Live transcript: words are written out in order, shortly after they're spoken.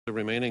the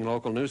remaining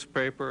local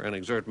newspaper and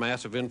exert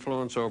massive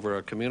influence over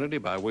a community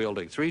by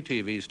wielding 3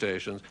 TV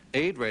stations,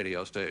 8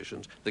 radio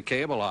stations, the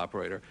cable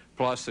operator,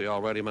 plus the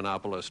already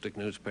monopolistic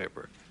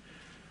newspaper.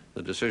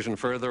 The decision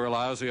further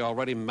allows the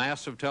already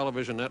massive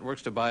television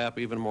networks to buy up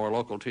even more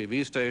local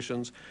TV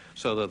stations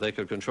so that they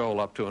could control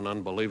up to an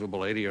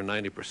unbelievable 80 or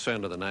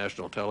 90% of the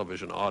national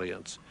television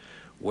audience.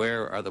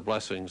 Where are the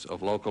blessings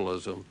of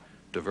localism,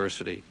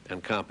 diversity,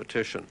 and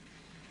competition?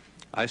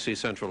 I see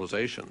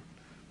centralization,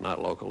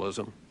 not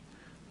localism.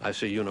 I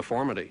see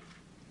uniformity,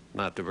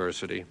 not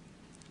diversity.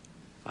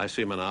 I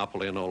see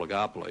monopoly and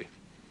oligopoly,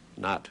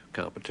 not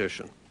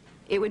competition.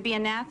 It would be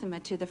anathema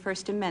to the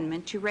First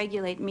Amendment to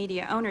regulate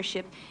media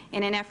ownership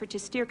in an effort to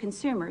steer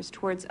consumers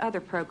towards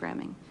other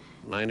programming.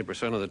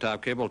 90% of the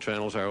top cable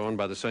channels are owned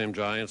by the same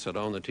giants that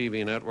own the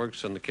TV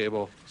networks and the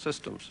cable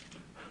systems.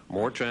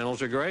 More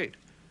channels are great,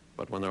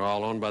 but when they're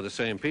all owned by the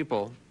same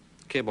people,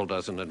 cable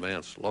doesn't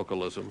advance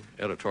localism,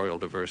 editorial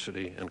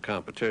diversity, and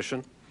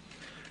competition.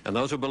 And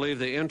those who believe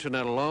the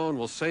internet alone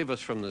will save us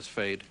from this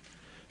fate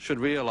should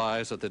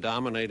realize that the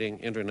dominating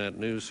internet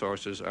news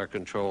sources are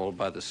controlled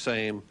by the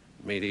same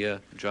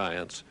media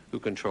giants who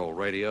control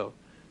radio,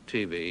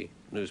 TV,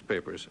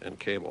 newspapers, and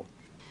cable.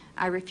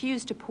 I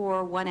refuse to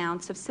pour 1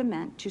 ounce of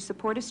cement to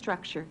support a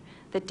structure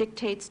that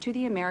dictates to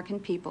the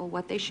American people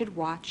what they should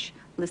watch,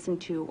 listen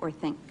to, or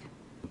think.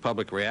 The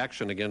public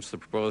reaction against the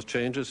proposed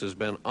changes has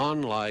been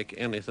unlike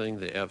anything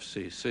the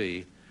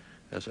FCC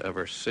has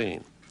ever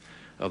seen.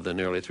 Of the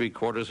nearly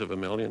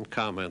 750,000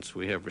 comments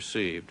we have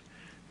received,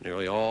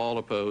 nearly all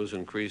oppose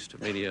increased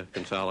media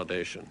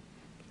consolidation,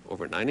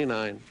 over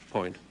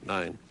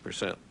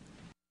 99.9%.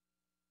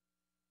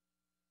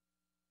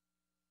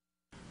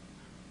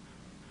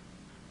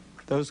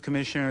 Those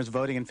commissioners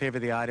voting in favor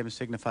of the item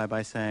signify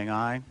by saying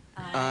aye.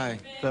 Aye.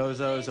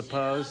 Those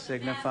opposed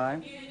signify.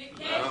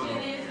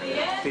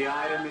 The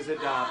item is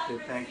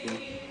adopted. Thank you.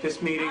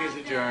 This meeting is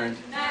adjourned.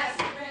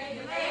 Massive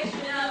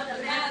regulation of the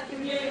mass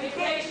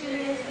communication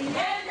is the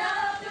end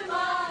of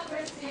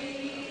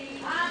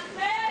democracy. I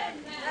said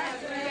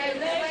mass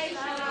regulation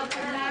of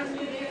the mass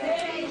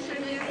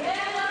communication is the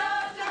end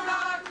of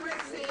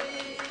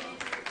democracy. I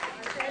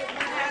said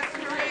mass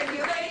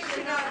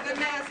regulation of the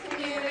mass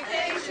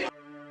communication.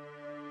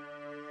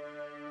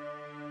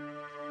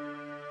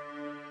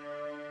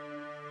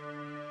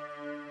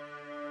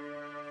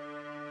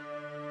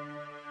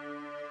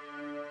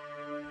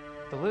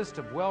 The list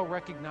of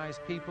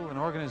well-recognized people and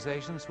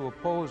organizations who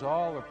oppose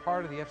all or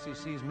part of the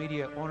FCC's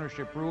media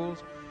ownership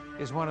rules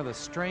is one of the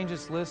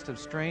strangest lists of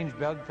strange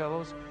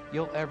bedfellows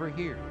you'll ever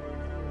hear.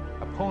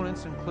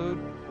 Opponents include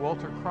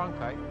Walter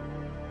Cronkite,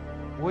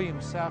 William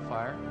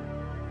Safire,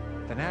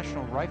 the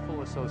National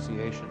Rifle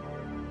Association,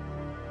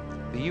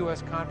 the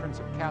U.S. Conference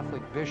of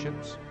Catholic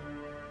Bishops,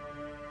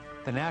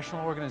 the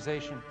National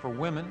Organization for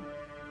Women,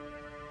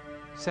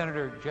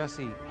 Senator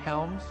Jesse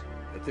Helms.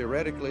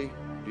 Theoretically,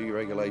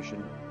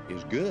 deregulation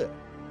is good,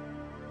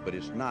 but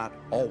it's not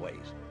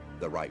always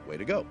the right way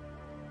to go.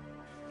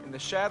 In the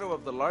shadow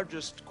of the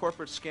largest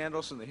corporate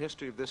scandals in the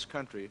history of this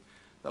country,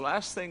 the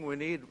last thing we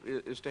need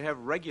is to have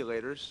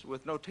regulators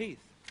with no teeth.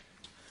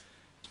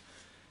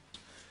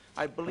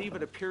 I believe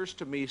it appears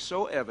to me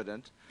so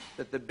evident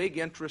that the big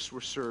interests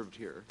were served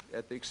here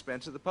at the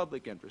expense of the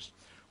public interest.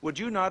 Would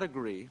you not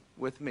agree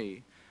with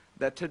me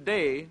that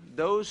today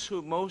those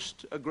who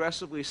most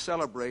aggressively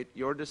celebrate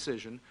your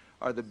decision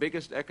are the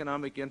biggest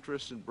economic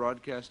interests in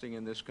broadcasting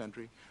in this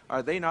country?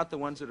 Are they not the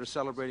ones that are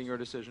celebrating your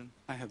decision?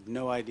 I have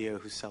no idea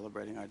who's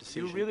celebrating our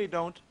decision. You really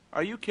don't?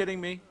 Are you kidding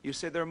me? You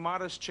say they're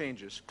modest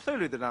changes.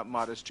 Clearly they're not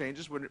modest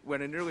changes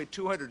when in nearly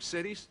 200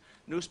 cities,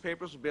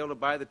 newspapers will be able to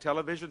buy the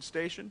television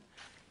station.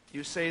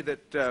 You say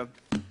that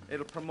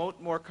it'll promote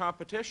more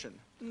competition.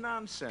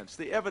 Nonsense.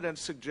 The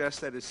evidence suggests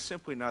that is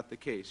simply not the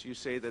case. You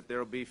say that there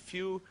will be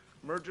few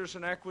mergers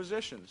and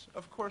acquisitions.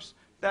 Of course,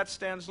 that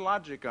stands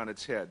logic on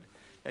its head.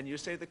 And you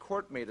say the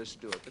court made us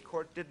do it. The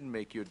court didn't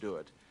make you do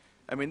it.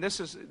 I mean, this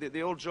is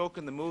the old joke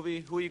in the movie,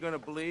 who are you going to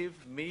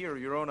believe, me or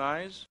your own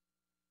eyes?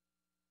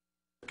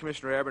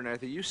 Commissioner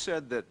Abernathy, you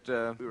said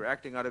that we were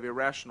acting out of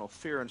irrational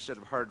fear instead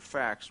of hard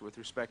facts with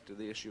respect to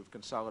the issue of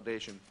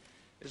consolidation.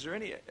 Is there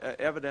any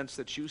evidence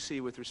that you see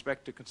with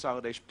respect to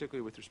consolidation,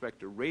 particularly with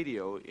respect to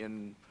radio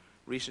in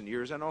recent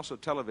years, and also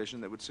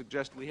television, that would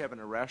suggest we have an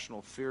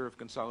irrational fear of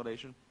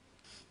consolidation?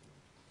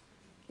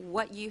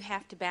 What you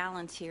have to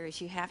balance here is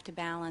you have to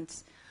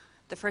balance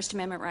the First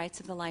Amendment rights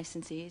of the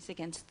licensees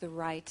against the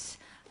rights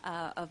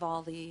of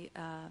all the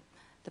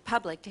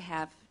public to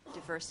have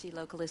diversity,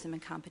 localism,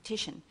 and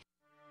competition.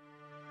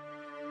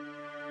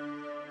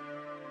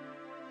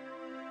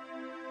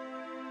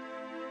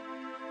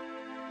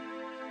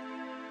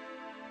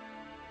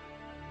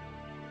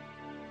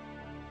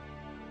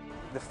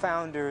 The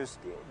founders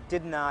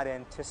did not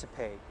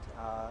anticipate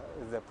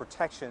the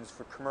protections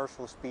for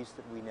commercial speech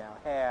that we now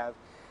have,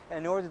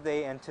 and nor did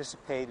they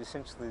anticipate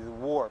essentially the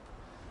warp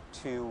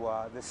to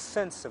the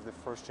sense of the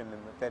First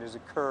Amendment that has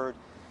occurred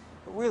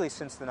really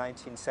since the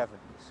 1970s.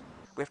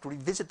 We have to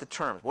revisit the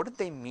terms. What did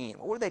they mean?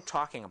 What were they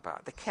talking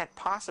about? They can't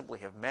possibly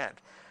have meant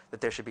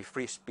that there should be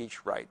free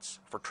speech rights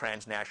for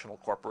transnational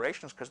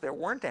corporations, because there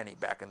weren't any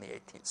back in the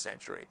 18th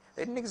century.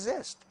 They didn't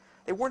exist.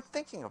 They weren't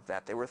thinking of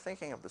that. They were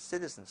thinking of the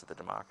citizens of the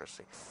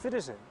democracy.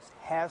 Citizens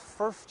have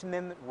First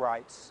Amendment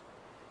rights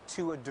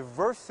to a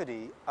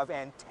diversity of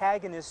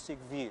antagonistic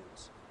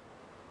views.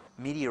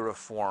 Media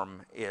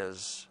reform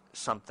is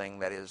something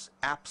that is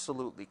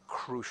absolutely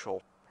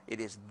crucial. It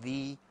is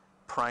the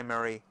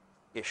primary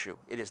issue.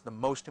 It is the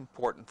most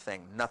important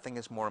thing. Nothing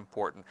is more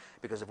important,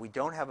 because if we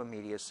don't have a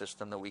media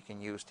system that we can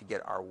use to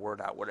get our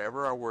word out,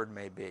 whatever our word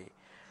may be,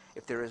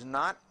 if there is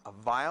not a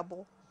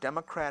viable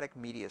democratic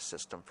media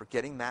system for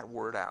getting that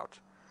word out,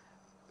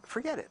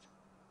 forget it.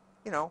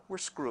 You know, we're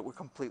screwed. We're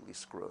completely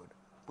screwed.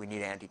 We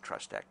need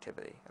antitrust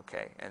activity,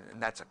 okay? And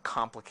that's a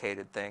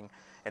complicated thing,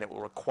 and it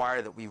will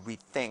require that we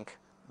rethink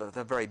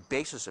the very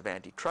basis of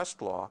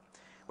antitrust law,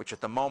 which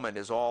at the moment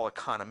is all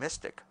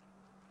economistic.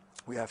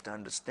 We have to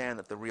understand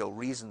that the real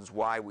reasons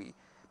why we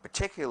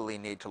particularly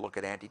need to look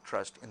at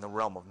antitrust in the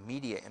realm of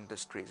media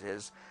industries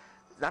is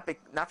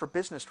not for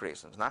business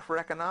reasons, not for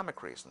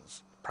economic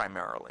reasons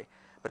primarily,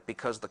 but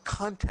because the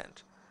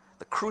content,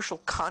 the crucial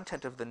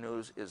content of the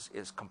news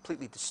is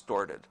completely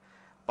distorted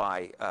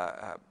by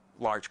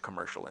large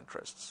commercial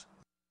interests.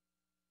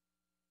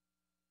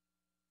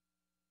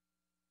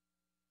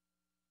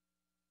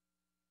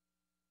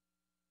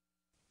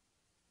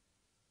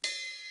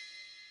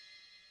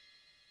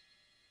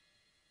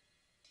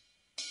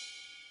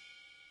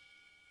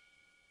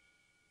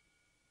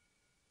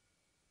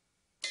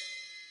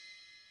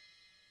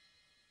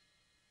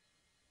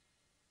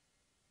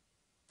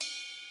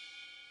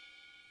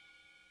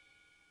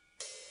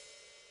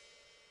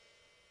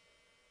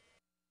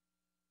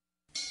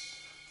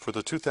 For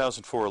the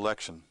 2004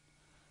 election,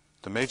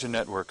 the major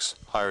networks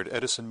hired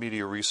Edison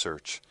Media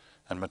Research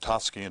and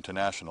Meticulously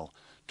International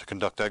to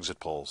conduct exit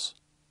polls.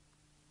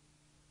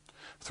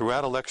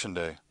 Throughout Election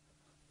Day,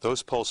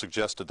 those polls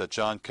suggested that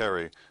John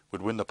Kerry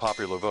would win the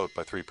popular vote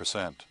by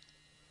 3%.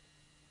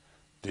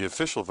 The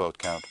official vote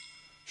count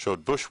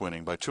showed Bush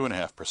winning by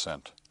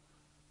 2.5%,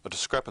 a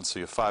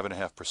discrepancy of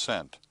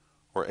 5.5%,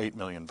 or 8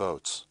 million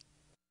votes.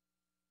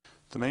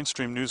 The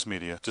mainstream news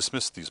media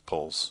dismissed these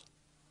polls,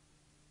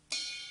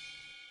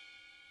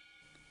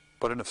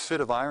 but in a fit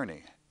of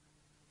irony,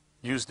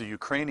 used the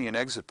Ukrainian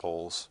exit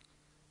polls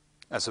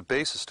as a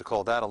basis to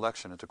call that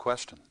election into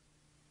question.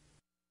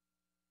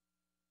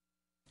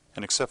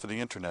 And except for the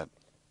internet,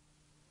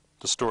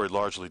 the story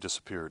largely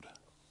disappeared.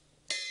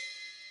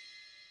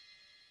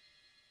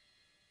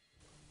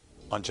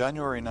 On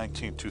January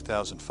 19,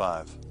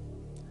 2005,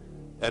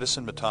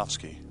 Edison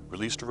Meticulously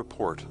released a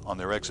report on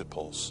their exit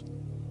polls.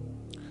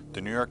 The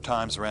New York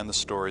Times ran the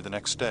story the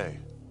next day,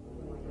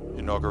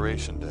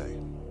 Inauguration Day,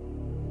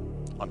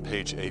 on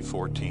page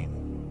A14.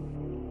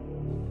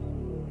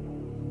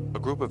 A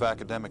group of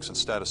academics and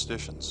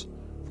statisticians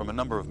from a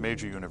number of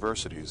major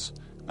universities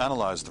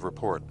analyzed the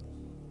report.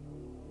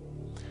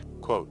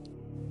 Quote,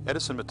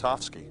 Edison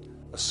Meticulously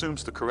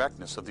assumes the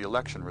correctness of the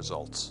election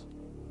results,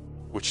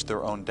 which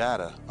their own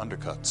data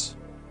undercuts.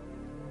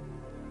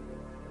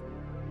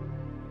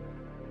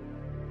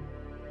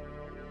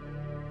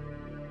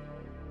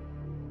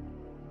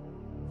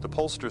 The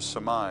pollsters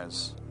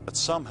surmise that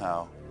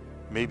somehow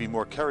maybe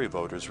more Kerry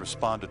voters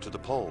responded to the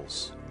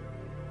polls,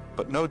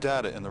 but no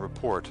data in the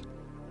report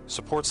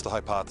supports the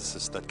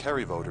hypothesis that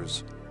Kerry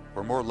voters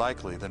were more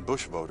likely than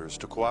Bush voters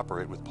to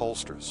cooperate with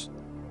pollsters,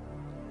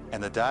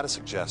 and the data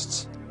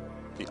suggests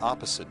the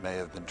opposite may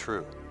have been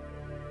true.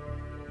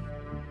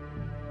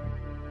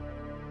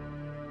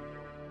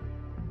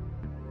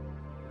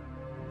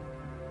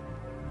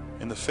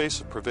 In the face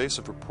of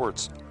pervasive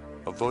reports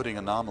of voting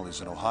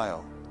anomalies in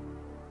Ohio,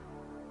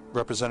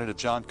 Representative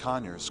John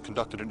Conyers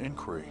conducted an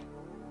inquiry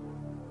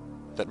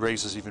that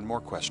raises even more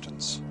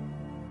questions.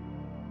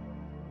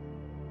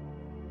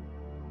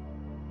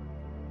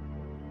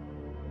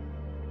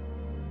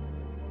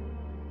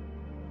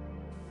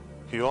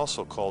 He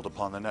also called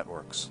upon the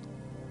networks.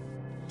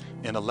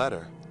 In a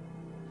letter,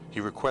 he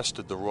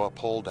requested the raw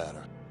poll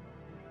data.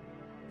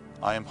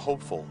 I am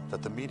hopeful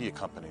that the media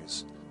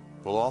companies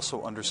will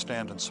also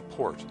understand and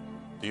support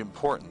the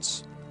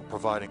importance of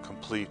providing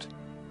complete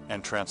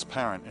and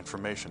transparent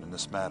information in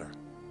this matter.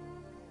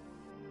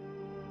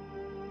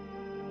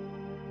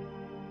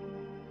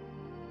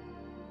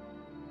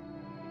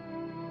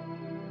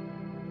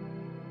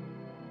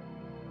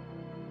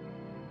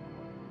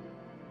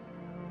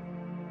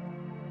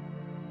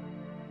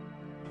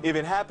 If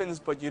it happens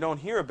but you don't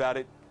hear about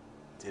it,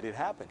 did it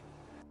happen?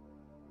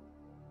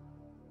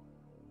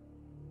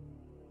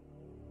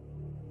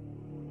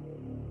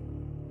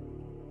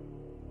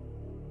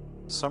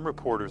 Some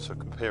reporters have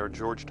compared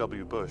George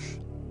W. Bush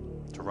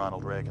to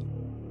Ronald Reagan.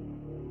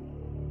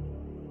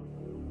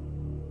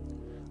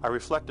 I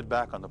reflected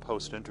back on the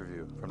Post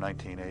interview from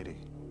 1980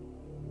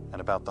 and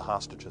about the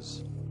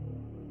hostages.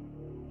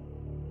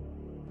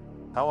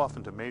 How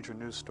often do major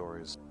news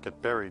stories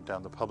get buried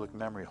down the public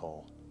memory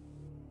hole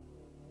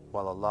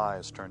while a lie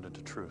is turned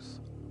into truth?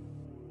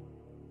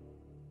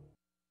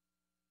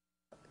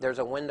 There's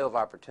a window of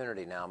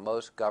opportunity now.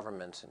 Most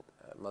governments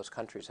most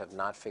countries have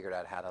not figured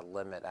out how to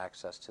limit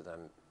access to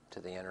them, to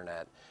the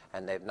internet,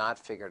 and they've not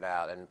figured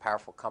out, and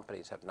powerful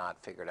companies have not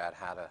figured out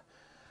how to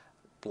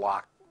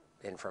block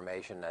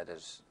information that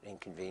is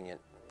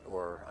inconvenient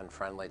or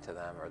unfriendly to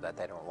them or that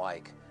they don't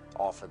like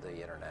off of the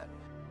internet,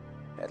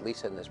 at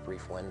least in this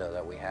brief window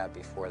that we have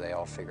before they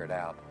all figure it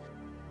out.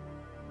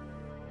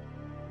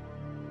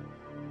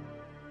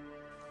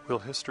 Will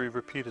history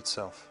repeat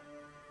itself?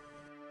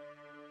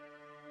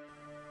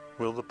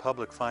 Will the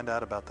public find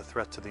out about the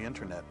threat to the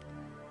internet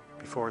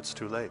before it's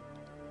too late?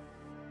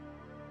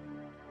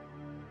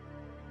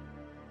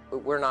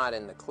 We're not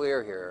in the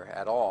clear here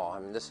at all. I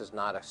mean, this is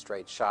not a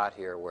straight shot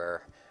here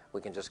where we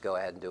can just go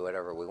ahead and do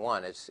whatever we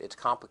want. It's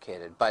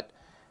complicated, but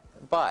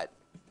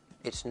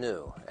it's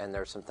new, and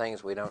there's some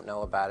things we don't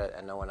know about it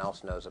and no one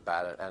else knows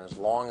about it. And as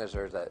long as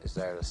there's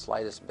the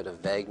slightest bit of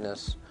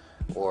vagueness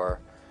or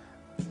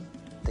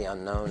the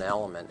unknown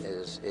element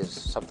is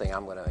something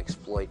I'm going to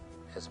exploit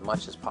as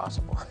much as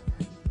possible.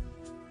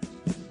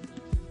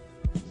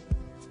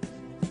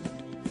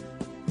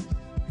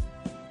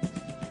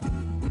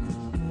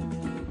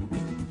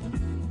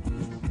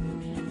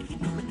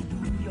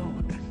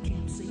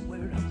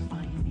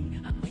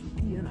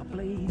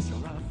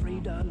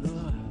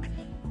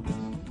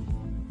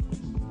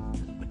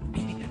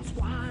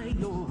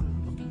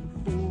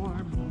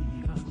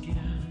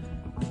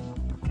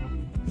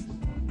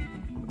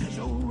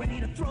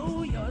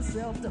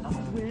 To the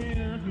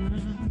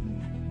wind.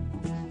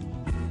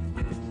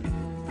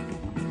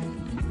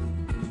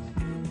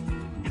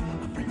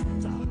 My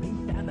friends are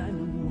made that I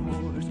know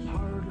horse,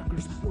 hard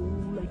luckers,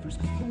 low-lifers,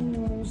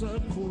 fools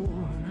of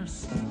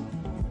course.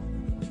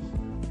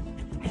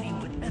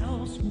 Anyone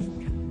else who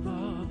can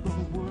love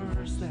the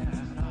worst that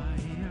I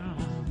am.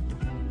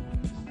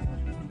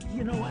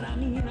 You know what I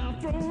mean? I'll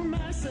throw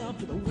myself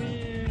to the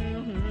wind.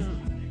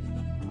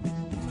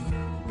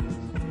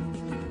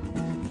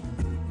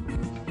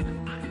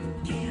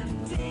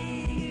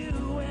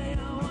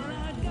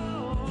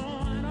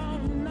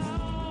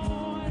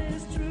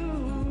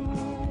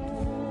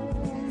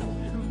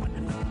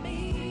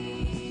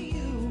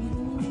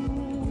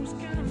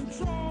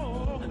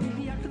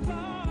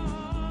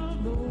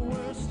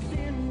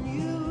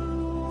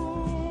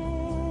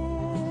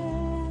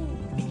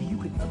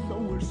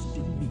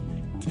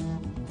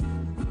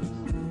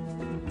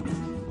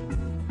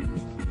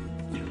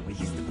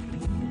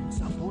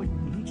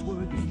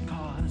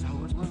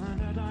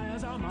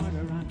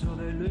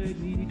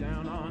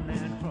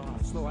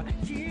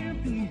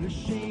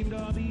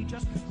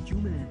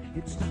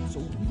 It's not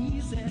so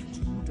easy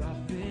to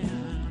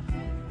defend,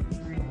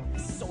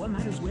 so I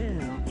might as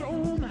well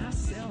throw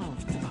myself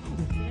to the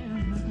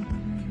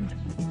wind.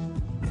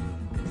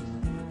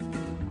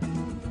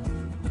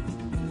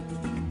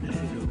 Let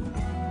it go.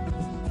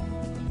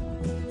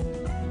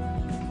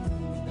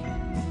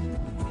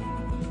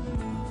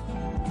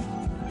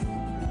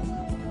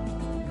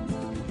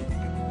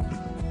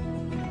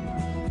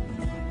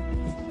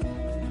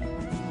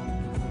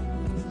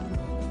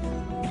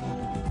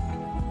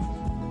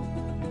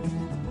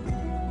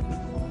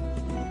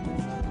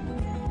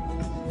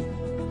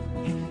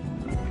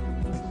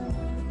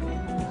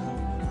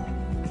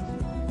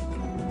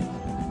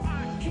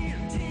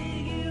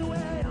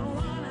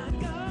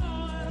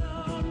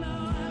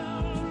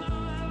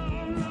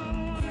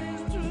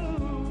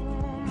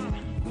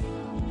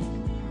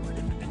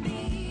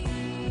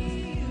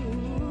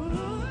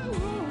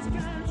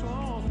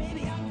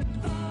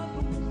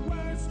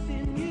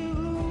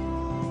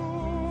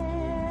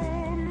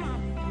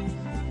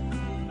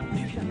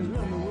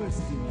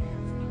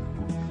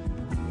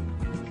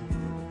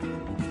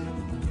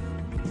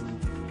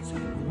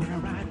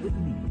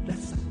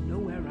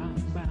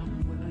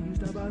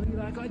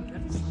 Like I'd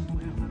get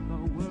somewhere, but the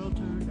world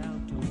turned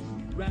out to be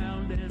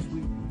round, and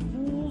we'd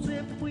fools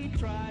if we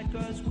tried,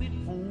 'cause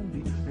we'd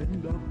only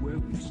end up where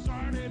we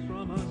started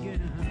from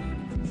again.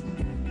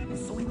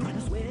 So we might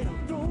as well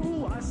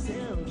throw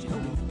ourselves, you know,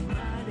 we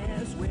might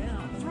as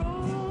well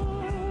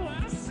throw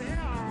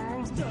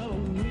ourselves to the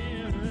wind.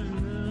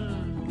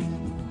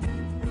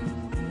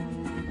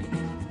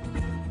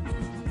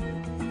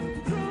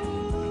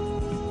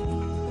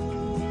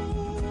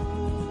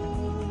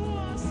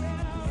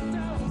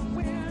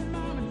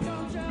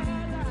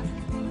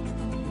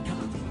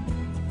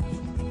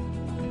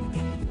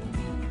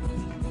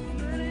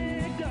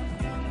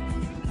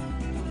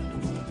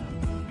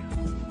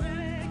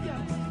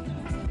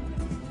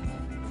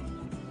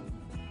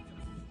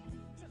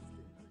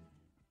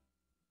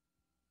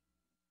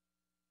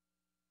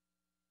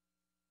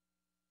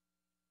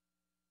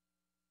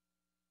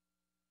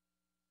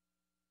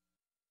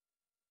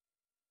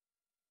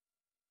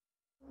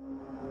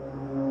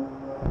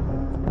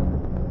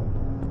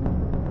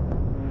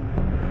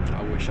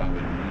 I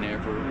would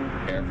never,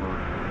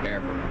 ever,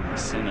 ever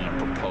send in a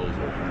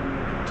proposal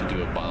to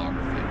do a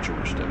biography of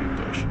George W.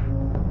 Bush.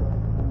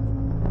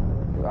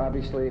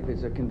 Obviously, if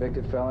he's a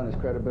convicted felon, his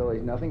credibility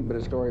is nothing, but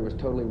his story was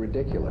totally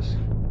ridiculous.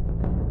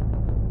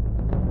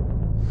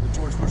 The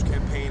George Bush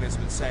campaign has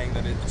been saying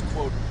that it's,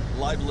 quote,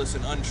 libelous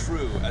and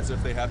untrue, as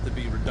if they have to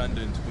be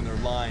redundant when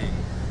they're lying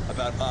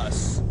about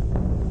us.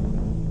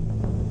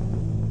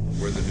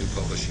 We're the new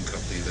publishing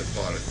company that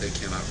bought it. They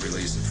cannot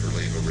release it for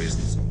legal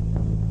reasons.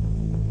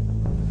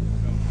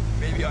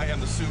 Maybe I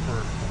am the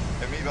super,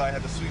 and maybe I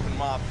had to sweep and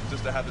mop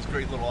just to have this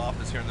great little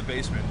office here in the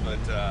basement,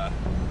 but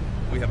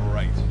we have a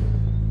right.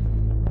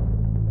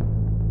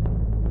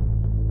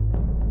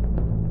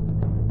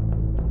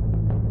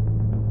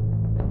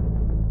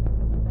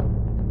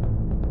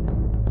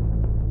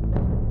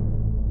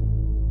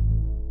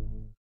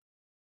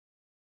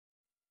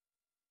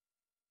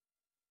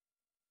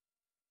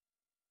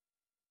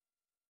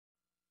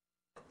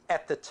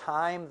 At the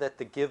time that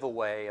the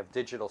giveaway of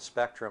digital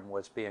spectrum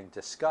was being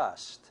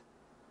discussed,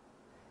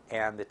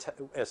 and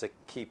as a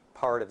key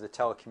part of the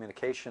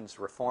telecommunications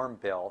reform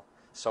bill,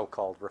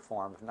 so-called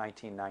reform of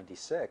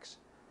 1996,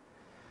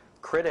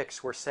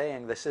 critics were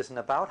saying this isn't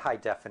about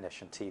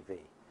high-definition TV.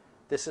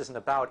 This isn't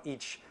about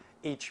each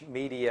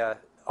media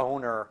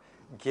owner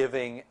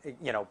giving,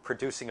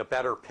 producing a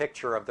better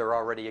picture of their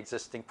already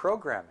existing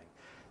programming.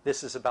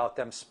 This is about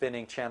them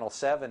spinning Channel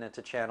 7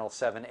 into Channel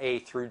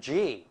 7A through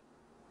G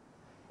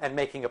and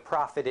making a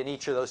profit in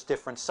each of those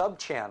different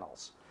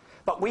sub-channels.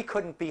 But we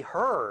couldn't be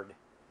heard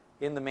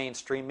in the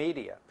mainstream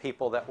media.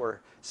 People that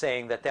were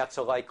saying that that's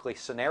a likely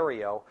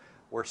scenario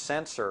were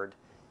censored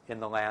in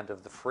the land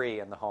of the free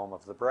and the home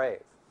of the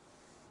brave.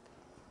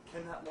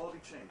 Can that law be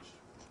changed?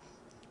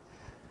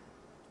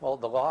 Well,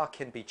 the law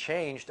can be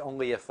changed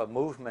only if a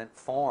movement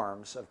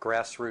forms of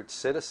grassroots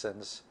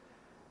citizens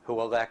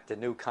who elect a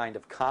new kind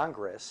of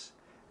Congress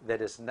that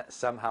is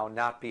somehow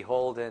not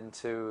beholden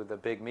to the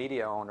big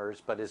media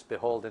owners, but is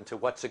beholden to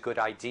what's a good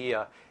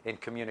idea in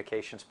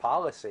communications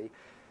policy.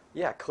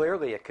 Yeah,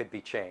 clearly it could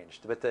be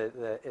changed, but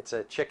it's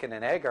a chicken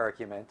and egg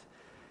argument.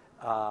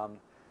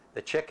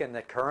 The chicken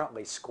that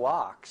currently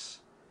squawks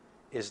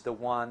is the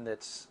one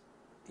that's,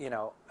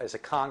 as a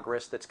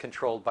Congress that's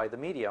controlled by the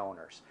media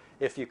owners.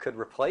 If you could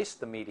replace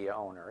the media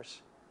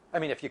owners,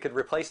 if you could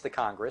replace the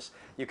Congress,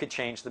 you could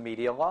change the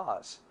media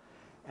laws.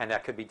 And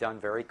that could be done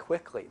very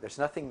quickly. There's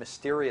nothing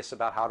mysterious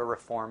about how to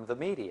reform the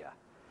media.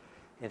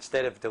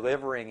 Instead of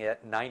delivering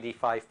it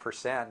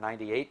 95%,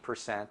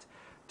 98%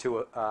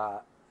 to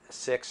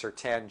 6 or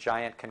 10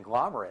 giant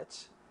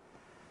conglomerates,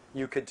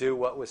 you could do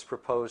what was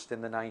proposed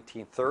in the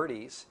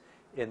 1930s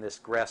in this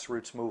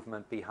grassroots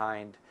movement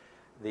behind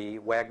the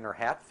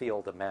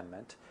Wagner-Hatfield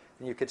Amendment.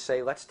 And you could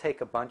say, let's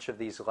take a bunch of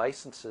these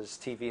licenses,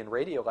 TV and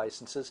radio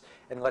licenses,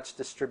 and let's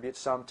distribute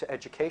some to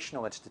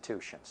educational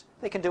institutions.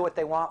 They can do what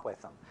they want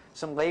with them.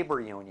 Some labor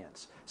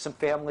unions, some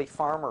family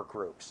farmer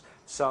groups,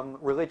 some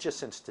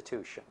religious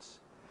institutions,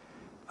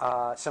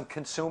 some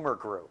consumer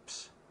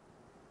groups.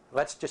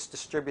 Let's just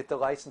distribute the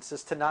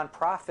licenses to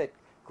nonprofit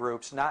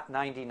groups, not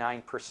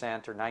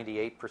 99% or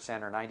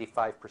 98% or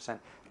 95%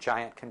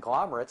 giant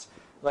conglomerates.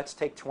 Let's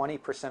take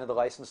 20% of the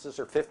licenses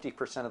or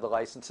 50% of the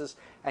licenses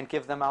and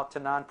give them out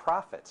to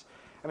nonprofits.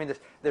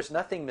 There's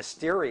nothing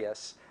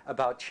mysterious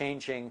about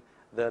changing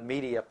the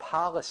media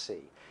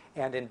policy.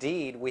 And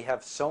indeed, we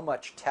have so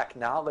much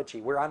technology.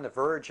 We're on the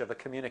verge of a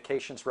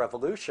communications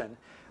revolution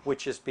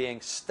which is being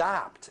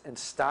stopped and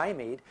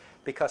stymied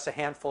because a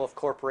handful of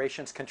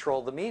corporations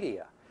control the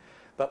media.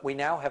 But we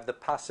now have the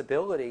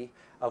possibility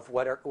of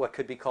what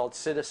could be called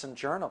citizen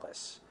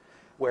journalists,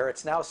 where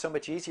it's now so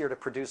much easier to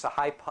produce a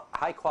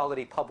high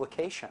quality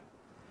publication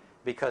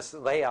because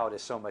layout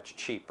is so much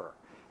cheaper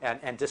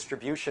and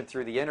distribution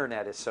through the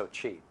internet is so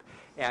cheap.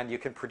 And you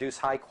can produce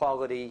high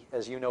quality,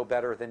 as you know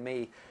better than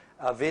me,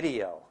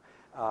 video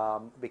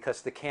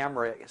because the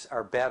cameras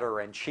are better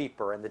and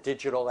cheaper and the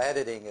digital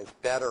editing is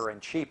better and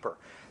cheaper.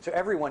 So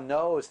everyone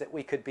knows that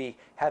we could be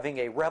having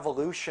a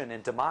revolution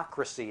in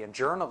democracy and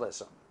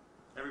journalism.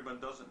 Everyone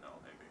doesn't know,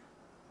 maybe.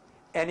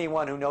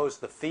 Anyone who knows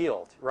the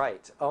field,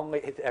 right.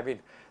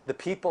 The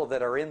people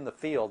that are in the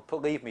field,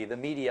 believe me, the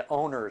media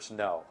owners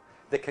know.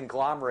 The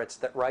conglomerates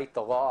that write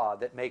the law,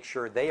 that make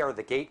sure they are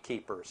the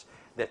gatekeepers,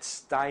 that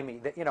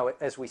stymie,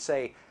 as we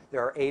say,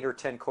 there are 8 or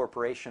 10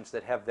 corporations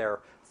that have their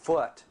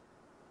foot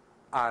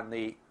on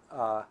the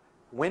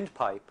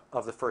windpipe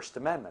of the First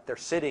Amendment. They're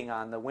sitting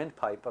on the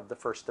windpipe of the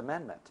First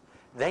Amendment.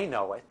 They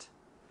know it.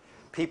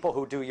 People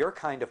who do your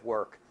kind of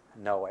work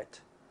know it.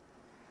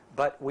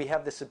 But we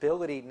have this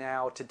ability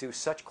now to do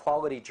such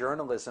quality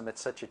journalism at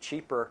such a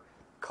cheaper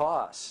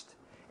cost.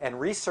 And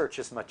research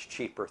is much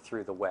cheaper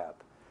through the web.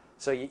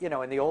 So,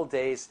 in the old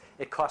days,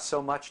 it cost so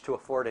much to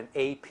afford an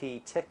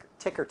AP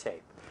ticker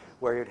tape,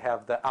 where you'd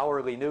have the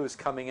hourly news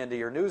coming into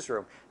your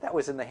newsroom. That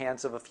was in the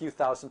hands of a few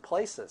thousand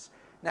places.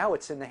 Now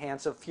it's in the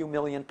hands of a few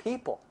million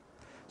people.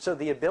 So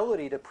the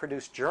ability to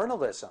produce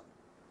journalism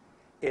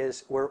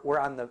is, we're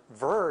on the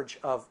verge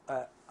of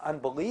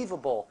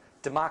unbelievable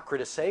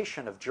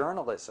democratization of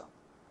journalism.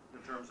 In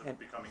terms of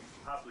becoming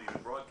possibly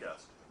even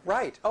broadcast.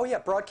 Right. Oh yeah,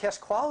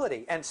 broadcast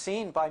quality and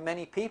seen by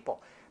many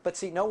people. But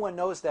see, no one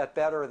knows that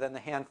better than the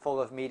handful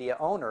of media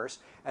owners,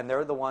 and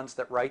they're the ones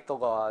that write the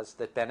laws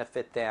that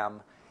benefit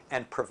them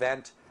and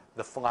prevent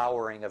the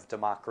flowering of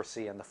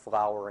democracy and the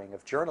flowering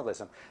of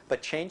journalism.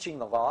 But changing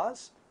the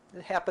laws,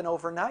 It'd happen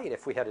overnight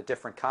if we had a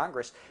different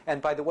Congress.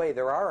 And by the way,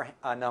 there are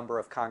a number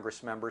of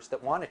Congress members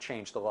that want to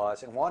change the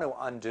laws and want to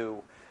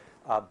undo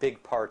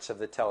big parts of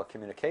the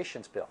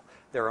telecommunications bill.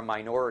 They're a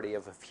minority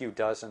of a few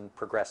dozen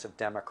progressive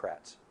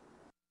Democrats.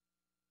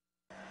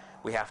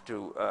 We have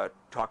to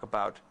talk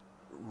about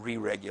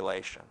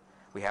re-regulation.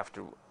 We have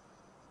to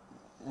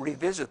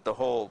revisit the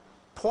whole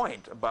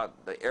point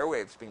about the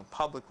airwaves being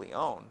publicly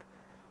owned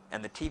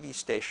and the TV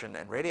station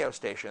and radio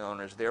station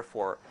owners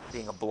therefore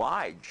being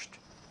obliged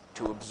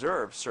to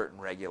observe certain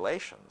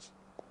regulations.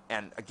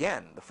 And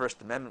again, the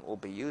First Amendment will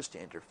be used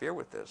to interfere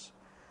with this.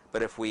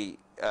 But if we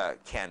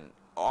can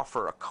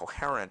offer a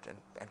coherent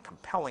and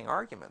compelling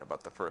argument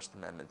about the First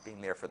Amendment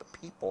being there for the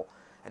people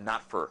and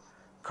not for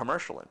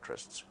commercial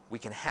interests, we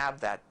can have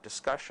that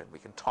discussion. We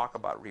can talk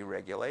about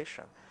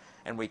re-regulation,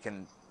 and we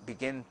can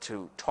begin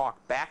to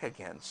talk back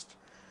against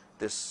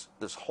this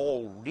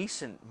whole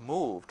recent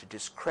move to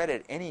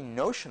discredit any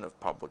notion of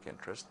public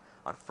interest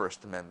on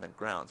First Amendment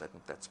grounds. I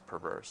think that's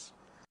perverse.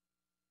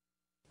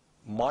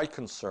 My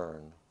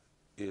concern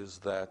is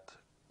that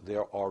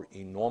there are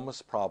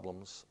enormous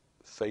problems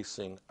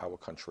facing our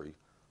country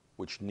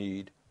which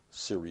need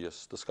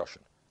serious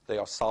discussion. They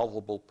are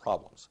solvable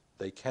problems.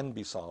 They can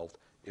be solved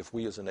if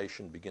we as a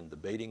nation begin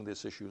debating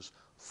these issues,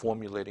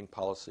 formulating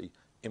policy,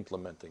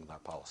 implementing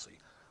that policy.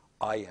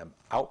 I am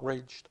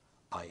outraged,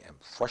 I am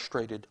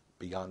frustrated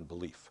beyond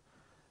belief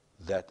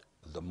that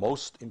the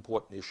most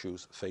important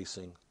issues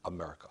facing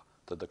America,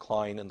 the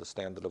decline in the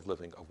standard of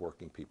living of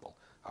working people,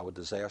 our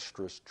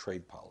disastrous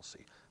trade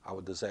policy,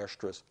 our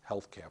disastrous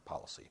health care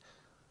policy,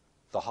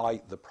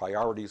 the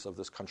priorities of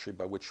this country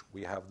by which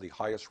we have the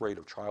highest rate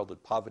of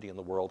childhood poverty in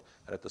the world,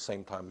 and at the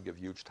same time we give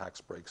huge tax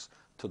breaks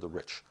to the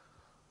rich.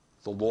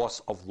 The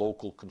loss of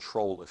local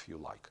control, if you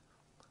like.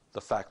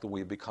 The fact that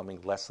we're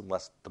becoming less and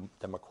less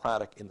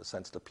democratic in the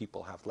sense that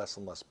people have less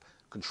and less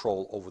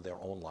control over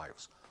their own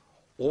lives.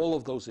 All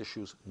of those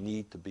issues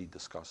need to be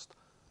discussed.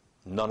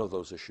 None of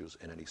those issues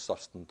in any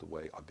substantive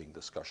way are being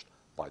discussed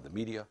by the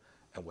media.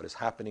 And what is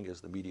happening is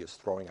the media is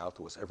throwing out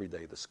to us every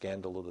day the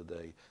scandal of the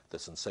day, the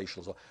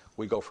sensationalism.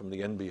 We go from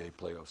the NBA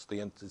playoffs, the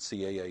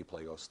NCAA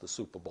playoffs, the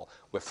Super Bowl.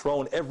 We're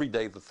thrown every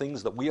day the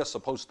things that we are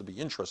supposed to be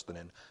interested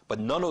in, but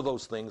none of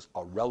those things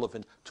are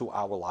relevant to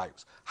our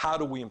lives. How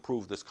do we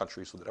improve this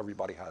country so that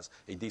everybody has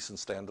a decent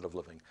standard of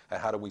living?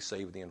 And how do we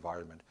save the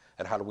environment?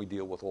 And how do we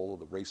deal with all of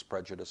the race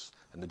prejudice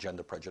and the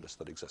gender prejudice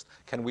that exists?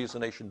 Can we as a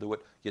nation do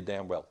it? You're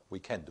damn well. We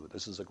can do it.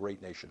 This is a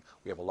great nation.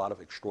 We have a lot of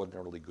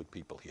extraordinarily good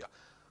people here.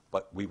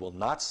 But we will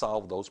not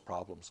solve those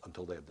problems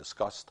until they are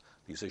discussed.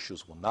 These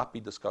issues will not be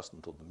discussed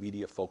until the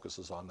media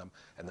focuses on them.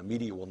 And the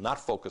media will not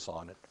focus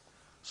on it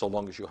so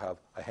long as you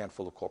have a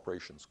handful of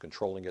corporations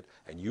controlling it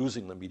and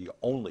using the media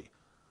only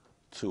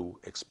to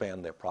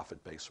expand their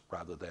profit base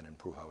rather than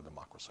improve our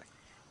democracy.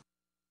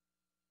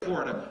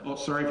 Florida. Oh,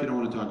 sorry if you don't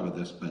want to talk about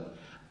this, but,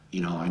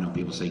 you know, I know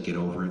people say get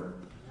over it.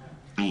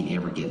 I ain't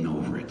ever getting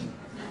over it.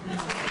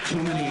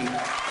 Too many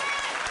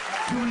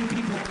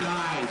people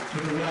died to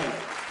the right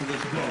of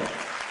this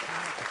vote.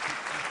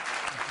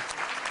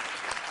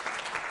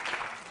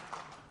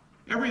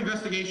 Every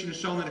investigation has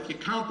shown that if you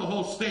count the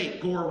whole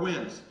state, Gore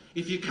wins.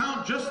 If you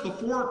count just the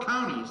 4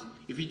 counties,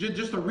 if you did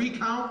just a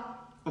recount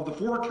of the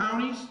 4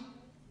 counties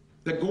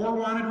that Gore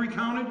wanted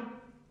recounted,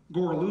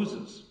 Gore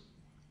loses.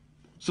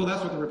 So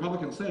that's what the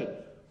Republicans say.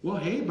 Well,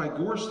 hey, by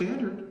Gore's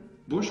standard,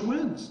 Bush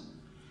wins.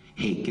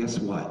 Hey, guess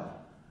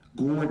what?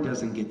 Gore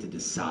doesn't get to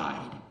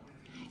decide.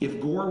 If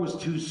Gore was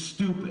too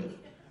stupid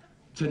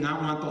to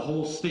not want the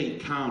whole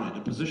state counted,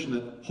 a position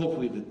that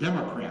hopefully the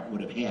Democrat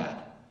would have had,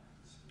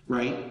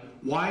 right?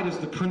 Why does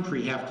the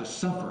country have to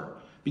suffer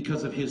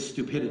because of his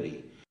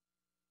stupidity?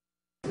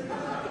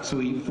 So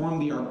he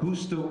formed the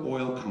Arbusto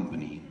Oil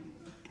Company.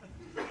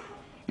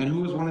 And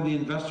who was one of the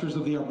investors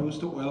of the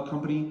Arbusto Oil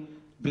Company?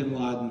 Bin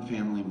Laden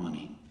family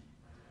money.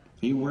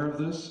 Are you aware of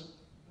this?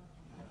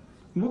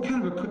 What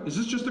kind of is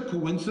this just a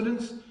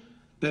coincidence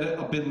that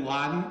a Bin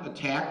Laden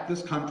attacked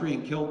this country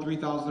and killed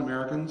 3,000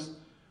 Americans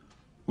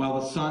while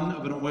the son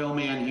of an oil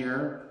man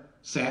here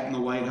sat in the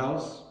White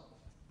House?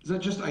 Is that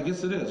just, I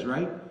guess it is,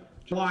 right?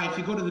 July, if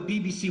you go to the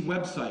BBC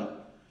website,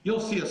 you'll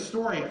see a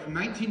story from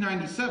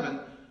 1997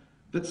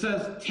 that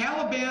says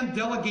Taliban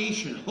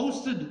delegation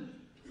hosted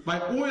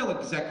by oil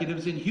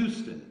executives in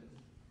Houston.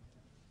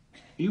 Are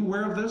you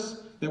aware of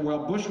this? That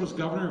while Bush was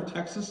governor of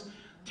Texas,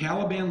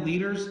 Taliban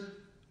leaders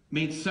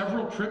made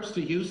several trips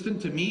to Houston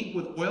to meet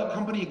with oil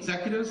company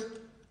executives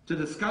to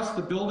discuss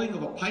the building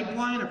of a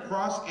pipeline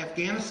across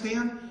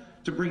Afghanistan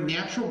to bring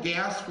natural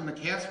gas from the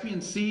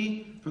Caspian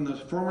Sea, from the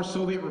former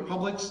Soviet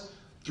republics,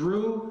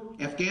 through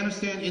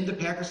Afghanistan into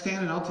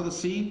Pakistan and out to the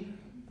sea.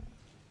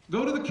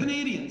 Go to the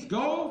Canadians.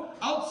 Go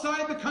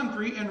outside the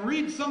country and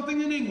read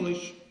something in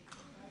English,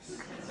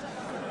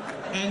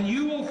 and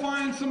you will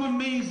find some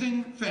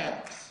amazing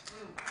facts.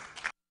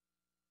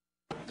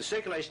 The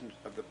circulation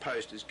of the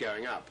Post is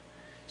going up.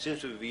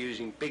 Since we've been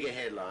using bigger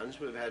headlines,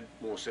 we've had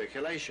more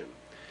circulation.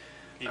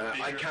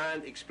 I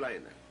can't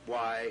explain that.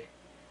 Why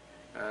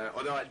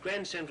Although at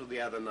Grand Central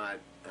the other night,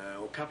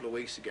 or a couple of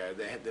weeks ago,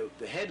 they had the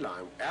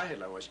headline, our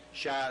headline was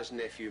Shah's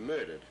nephew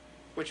murdered,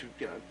 which was,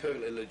 you know, a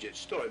perfectly legit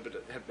story, but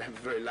it had a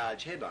very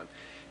large headline.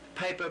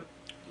 The paper,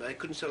 they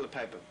couldn't sell the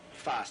paper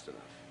fast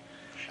enough.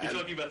 You're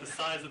talking about the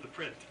size of the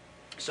print.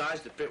 Size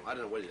of the print, I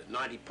don't know, what is it,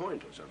 90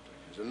 point or something?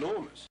 It's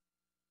enormous.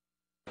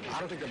 I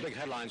don't think the big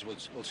headlines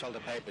will sell the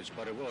papers,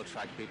 but it will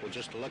attract people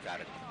just to look at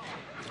it.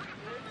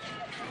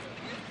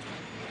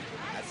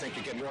 I think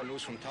you get more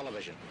news from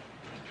television.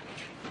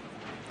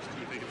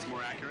 Do you think it's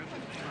more accurate on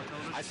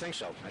television? I think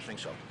so. I think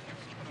so.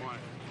 Why?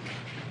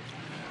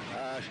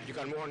 You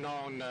got more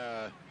known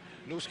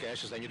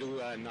newscasts than you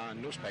do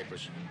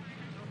newspapers.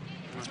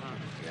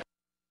 Yeah.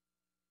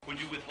 Would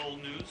you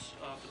withhold news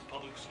for the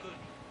public's good?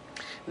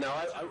 No,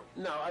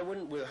 I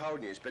wouldn't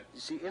withhold news. But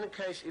see, in a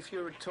case, if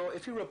you're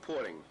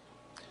reporting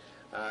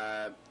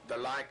the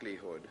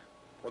likelihood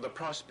or the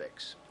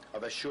prospects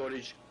of a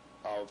shortage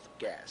of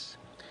gas,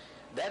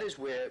 that is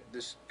where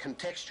this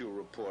contextual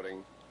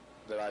reporting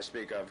that I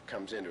speak of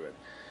comes into it.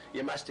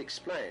 You must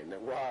explain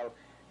that while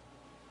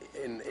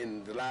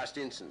in the last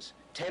instance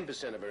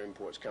 10% of our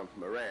imports come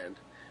from Iran,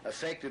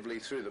 effectively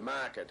through the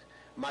market,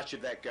 much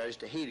of that goes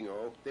to heating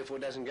oil, therefore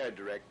it doesn't go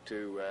direct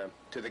to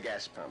the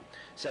gas pump.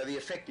 So the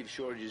effective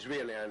shortage is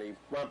really only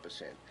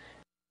 1%.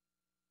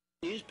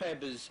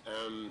 Newspapers,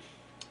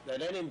 they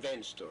don't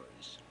invent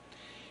stories.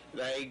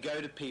 They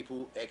go to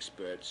people,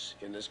 experts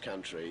in this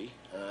country,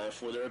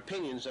 for their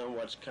opinions on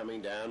what's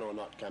coming down or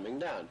not coming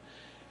down.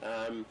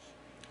 And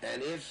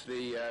if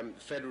the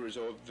Federal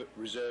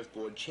Reserve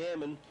Board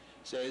chairman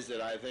says that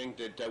I think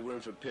that we're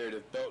in for a period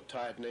of belt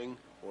tightening,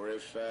 or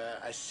if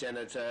a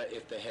senator,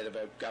 if the head of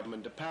a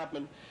government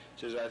department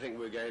says I think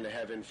we're going to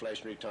have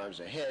inflationary times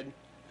ahead,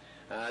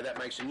 that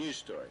makes a news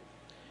story.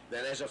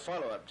 Then as a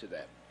follow-up to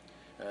that,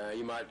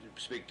 you might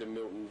speak to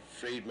Milton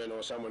Friedman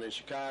or someone in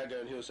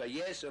Chicago, and he'll say,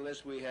 yes,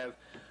 unless we have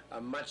a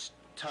much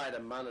tighter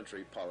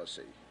monetary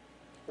policy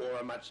or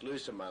a much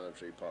looser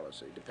monetary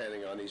policy,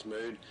 depending on his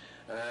mood,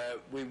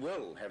 we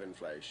will have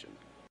inflation.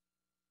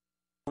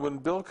 When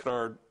Bill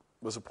Kennard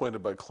was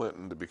appointed by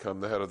Clinton to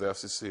become the head of the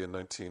FCC in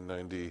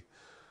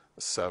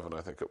 1997,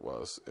 I think it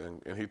was,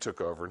 and he took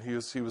over, and he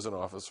was in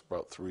office for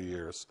about 3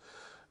 years.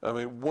 I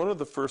mean, one of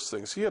the first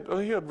things, he had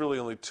really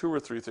only 2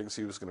 or 3 things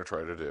he was going to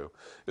try to do.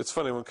 It's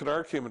funny, when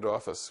Kennard came into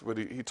office, what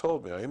he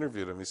told me, I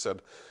interviewed him, he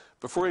said,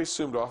 before he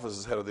assumed office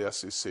as head of the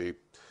FCC,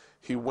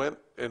 he went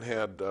and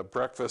had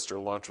breakfast or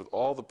lunch with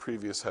all the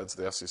previous heads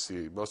of the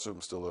FCC, most of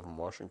them still live in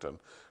Washington,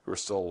 who are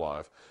still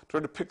alive,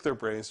 tried to pick their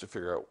brains to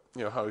figure out,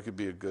 how he could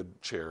be a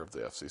good chair of the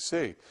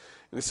FCC. And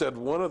he said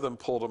one of them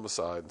pulled him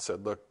aside and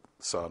said, look,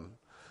 son,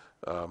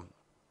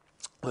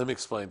 let me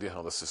explain to you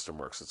how the system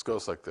works. It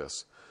goes like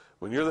this.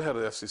 When you're the head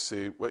of the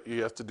FCC, what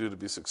you have to do to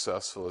be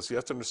successful is you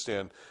have to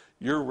understand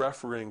you're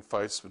refereeing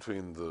fights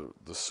between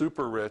the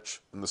super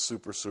rich and the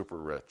super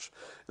rich.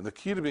 And the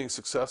key to being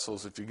successful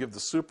is if you give the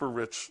super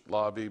rich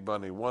lobby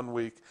money one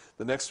week,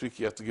 the next week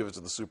you have to give it to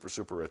the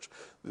super rich.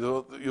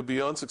 You'll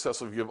be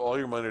unsuccessful if you give all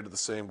your money to the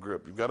same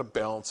group. You've got to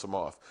balance them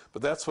off.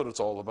 But that's what it's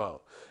all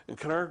about. And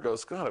Kennard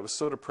goes, God, I was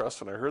so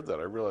depressed when I heard that.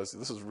 I realized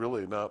this is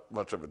really not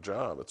much of a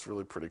job. It's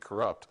really pretty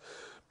corrupt.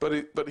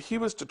 But he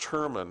was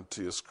determined,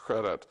 to his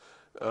credit,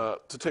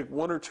 to take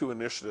 1 or 2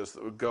 initiatives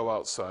that would go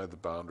outside the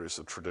boundaries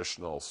of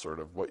traditional sort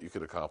of what you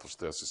could accomplish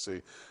with the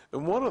SEC.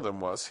 And one of them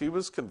was he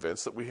was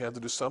convinced that we had to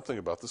do something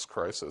about this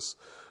crisis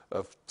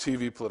of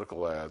TV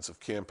political ads,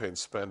 of campaign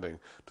spending,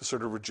 to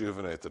sort of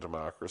rejuvenate the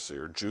democracy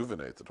or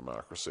juvenate the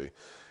democracy.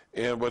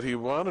 And what he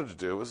wanted to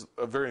do was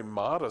a very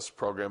modest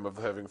program of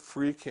having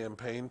free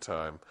campaign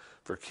time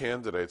for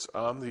candidates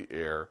on the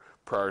air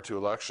prior to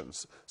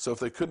elections. So if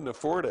they couldn't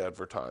afford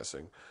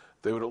advertising,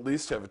 they would at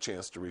least have a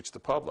chance to reach the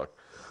public.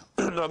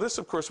 Now, this,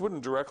 of course,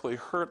 wouldn't directly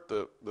hurt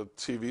the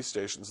TV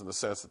stations in the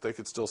sense that they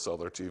could still sell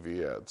their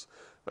TV ads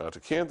to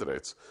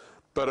candidates.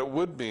 But it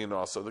would mean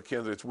also that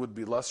candidates would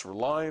be less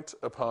reliant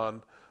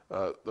upon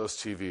those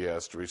TV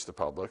ads to reach the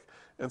public.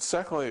 And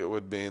secondly, it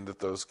would mean that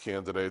those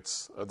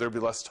candidates, there'd be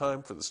less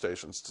time for the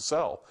stations to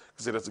sell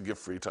because they'd have to give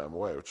free time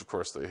away, which, of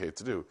course, they hate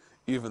to do,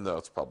 even though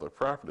it's public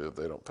property that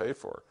they don't pay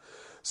for.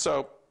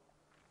 So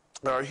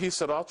he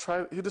said,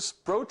 he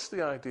just broached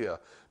the idea,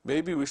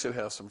 maybe we should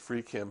have some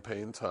free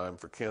campaign time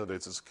for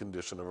candidates as a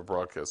condition of a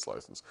broadcast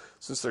license,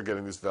 since they're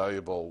getting these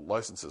valuable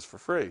licenses for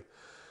free.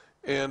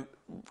 And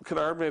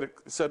Kennard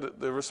said that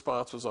the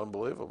response was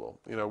unbelievable.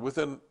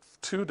 Within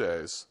 2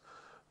 days,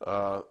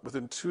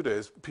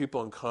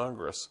 people in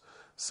Congress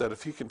said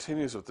if he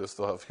continues with this,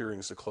 they'll have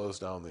hearings to close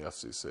down the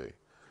FCC. Can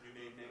you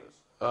name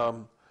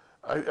names?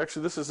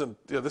 Actually, this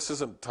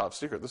isn't top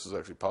secret. This was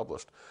actually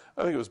published.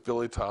 I think it was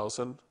Billy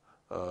Towson,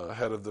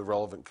 head of the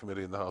relevant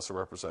committee in the House of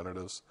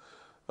Representatives.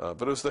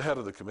 But it was the head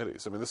of the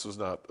committees. I mean, this was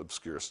not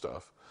obscure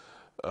stuff.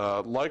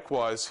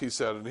 Likewise, he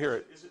said, and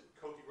here... Is it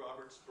Cokie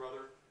Roberts'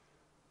 brother,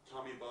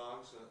 Tommy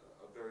Boggs,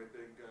 a very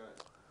big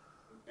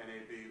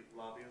NAB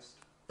lobbyist?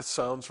 It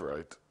sounds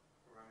right.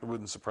 It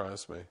wouldn't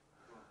surprise me.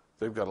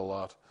 They've got a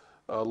lot.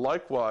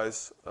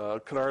 Likewise,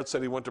 Kennard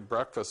said he went to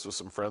breakfast with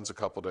some friends a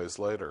couple days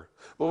later.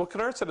 Well, what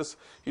Kennard said is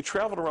he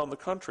traveled around the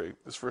country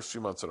his first few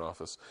months in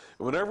office,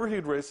 and whenever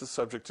he'd raise the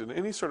subject in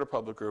any sort of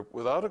public group,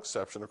 without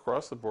exception,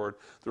 across the board,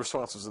 the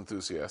response was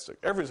enthusiastic.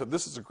 Everyone said,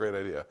 this is a great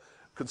idea.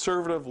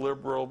 Conservative,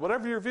 liberal,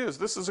 whatever your views,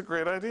 this is a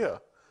great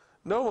idea.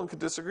 No one could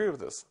disagree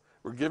with this.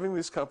 We're giving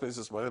these companies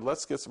this money.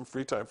 Let's get some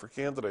free time for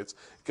candidates.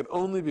 It can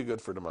only be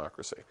good for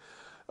democracy.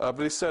 But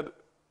he said,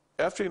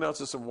 after he announced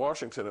this in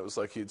Washington, it was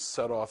like he'd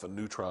set off a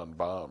neutron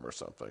bomb or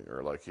something,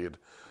 or like he'd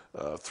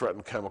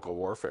threatened chemical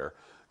warfare.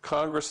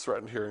 Congress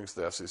threatened hearings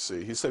to the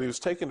FCC. He said he was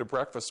taken to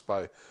breakfast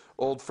by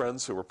old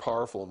friends who were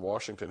powerful in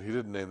Washington. He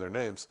didn't name their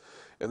names.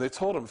 And they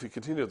told him if he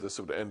continued this,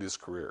 it would end his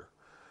career.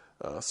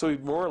 So he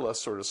more or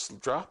less sort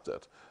of dropped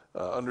it,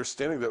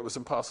 understanding that it was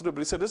impossible. But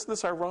he said, isn't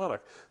this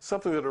ironic?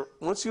 Something that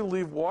once you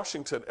leave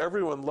Washington,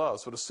 everyone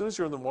loves. But as soon as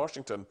you're in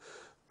Washington,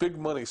 big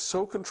money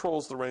so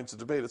controls the reins of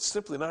debate, it's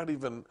simply not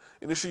even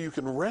an issue you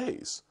can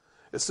raise.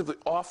 It's simply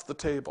off the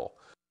table.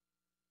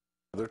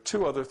 There are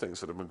two other things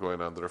that have been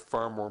going on that are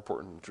far more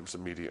important in terms of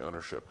media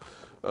ownership.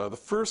 The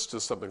first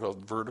is something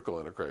called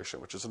vertical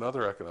integration, which is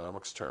another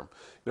economics term.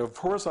 You know,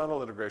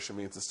 horizontal integration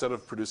means instead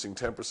of producing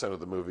 10% of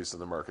the movies in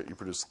the market, you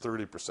produce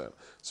 30%.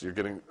 So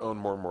you're own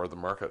more and more of the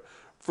market.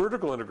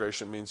 Vertical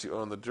integration means you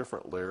own the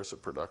different layers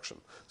of production.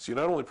 So you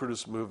not only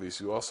produce movies,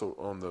 you also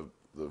own the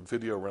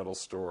video rental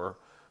store,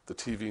 the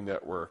TV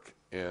network,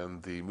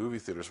 and the movie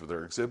theaters where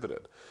they're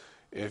exhibited.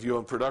 And if you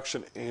own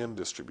production and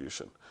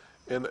distribution.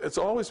 And it's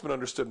always been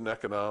understood in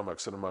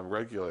economics and among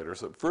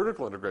regulators that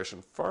vertical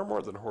integration, far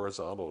more than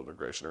horizontal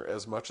integration, or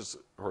as much as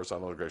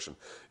horizontal integration,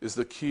 is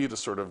the key to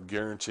sort of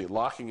guarantee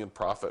locking in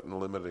profit and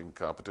limiting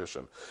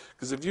competition.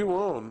 Because if you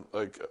own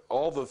like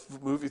all the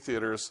movie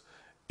theaters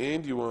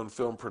and you own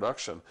film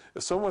production,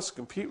 if someone wants to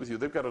compete with you,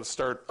 they've got to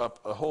start up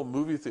a whole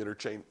movie theater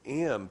chain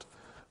and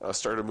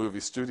start a movie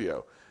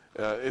studio.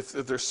 If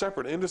they're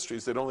separate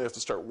industries, they'd only have to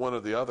start one or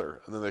the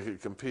other, and then they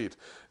could compete.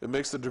 It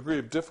makes the degree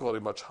of difficulty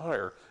much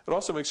higher. It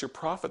also makes your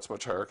profits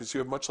much higher because you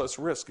have much less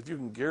risk. If you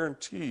can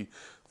guarantee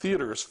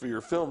theaters for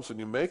your films when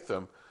you make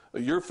them,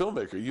 you're a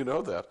filmmaker, you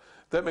know that.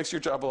 That makes your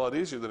job a lot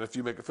easier than if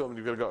you make a film and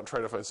you've got to go out and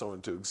try to find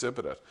someone to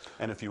exhibit it.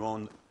 And if you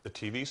own the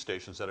TV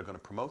stations that are going to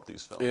promote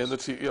these films. And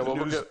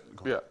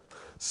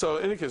So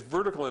in any case,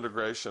 vertical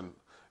integration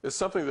is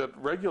something that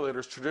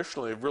regulators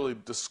traditionally have really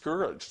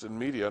discouraged in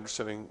media,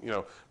 understanding, you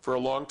know, for a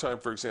long time,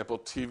 for example,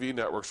 TV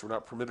networks were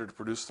not permitted to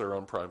produce their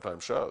own primetime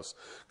shows.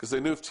 Because they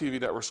knew if TV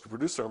networks could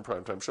produce their own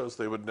primetime shows,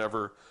 they would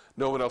never,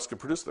 no one else could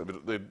produce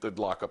them. They'd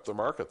lock up the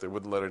market. They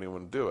wouldn't let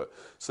anyone do it.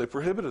 So they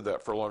prohibited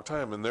that for a long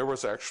time. And there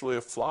was actually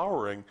a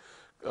flowering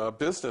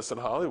business in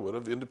Hollywood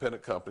of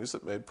independent companies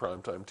that made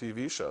primetime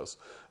TV shows,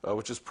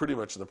 which is pretty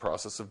much in the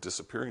process of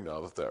disappearing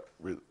now that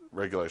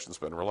regulation's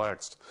been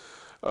relaxed.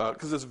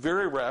 Because it's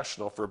very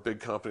rational for a big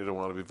company to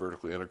want to be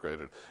vertically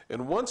integrated.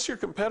 And once your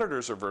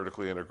competitors are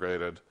vertically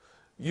integrated,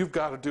 you've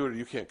got to do it or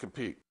you can't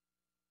compete.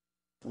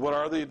 What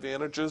are the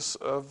advantages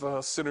of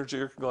synergy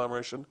or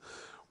conglomeration?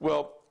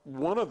 Well,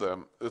 one of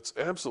them that's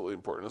absolutely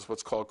important is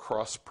what's called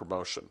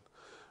cross-promotion.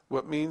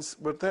 What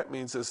that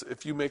means is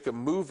if you make a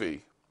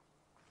movie,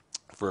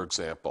 for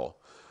example,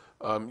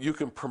 you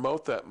can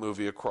promote that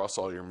movie across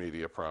all your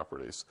media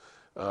properties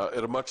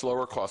at a much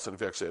lower cost than if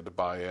you actually had to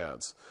buy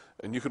ads.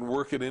 And you can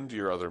work it into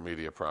your other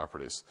media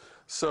properties.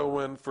 So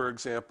when, for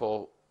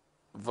example,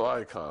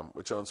 Viacom,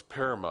 which owns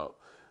Paramount,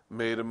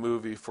 made a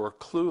movie for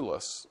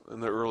Clueless in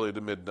the early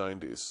to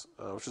mid-90s,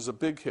 which is a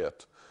big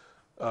hit,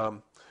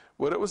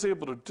 what it was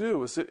able to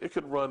do is it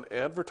could run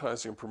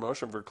advertising and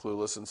promotion for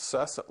Clueless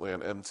incessantly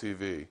on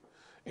MTV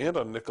and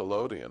on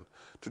Nickelodeon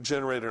to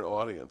generate an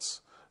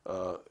audience.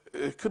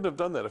 It couldn't have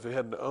done that if it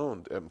hadn't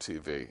owned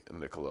MTV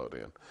and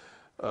Nickelodeon.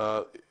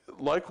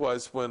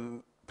 Likewise,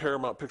 when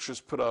Paramount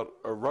Pictures put out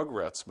a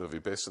Rugrats movie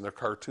based on their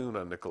cartoon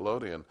on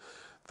Nickelodeon,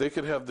 they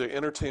could have the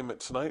Entertainment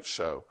Tonight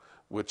show,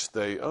 which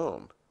they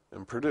own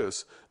and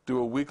produce, do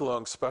a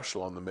week-long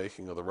special on the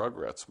making of the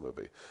Rugrats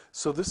movie.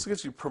 So this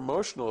gives you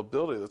promotional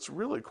ability that's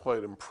really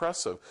quite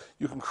impressive.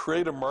 You can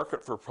create a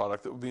market for a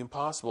product that would be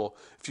impossible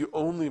if you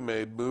only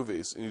made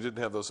movies and you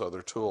didn't have those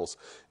other tools.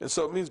 And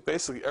so it means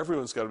basically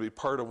everyone's got to be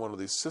part of one of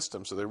these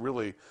systems, so they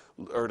really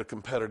are at a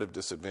competitive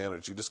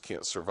disadvantage. You just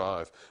can't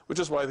survive, which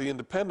is why the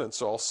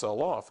independents all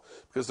sell off,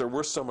 because they're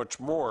worth so much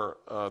more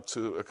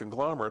to a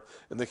conglomerate,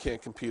 and they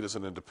can't compete as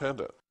an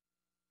independent.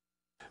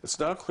 It's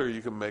now clear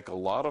you can make a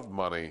lot of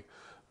money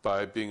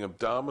by being a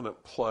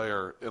dominant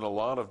player in a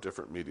lot of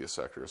different media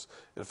sectors.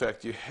 In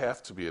fact, you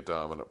have to be a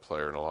dominant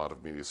player in a lot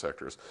of media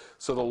sectors.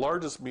 So the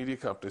largest media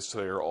companies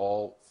today are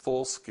all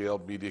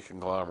full-scale media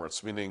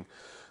conglomerates, meaning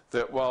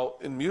that while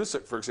in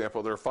music, for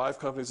example, there are 5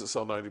 companies that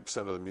sell 90%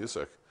 of the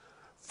music,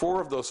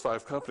 4 of those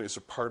 5 companies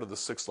are part of the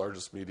 6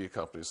 largest media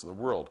companies in the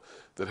world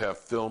that have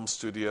film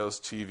studios,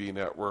 TV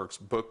networks,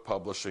 book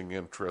publishing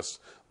interests,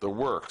 the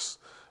works.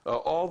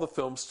 All the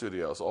film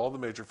studios, all the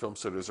major film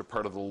studios are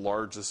part of the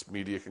largest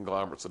media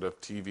conglomerates that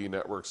have TV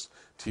networks,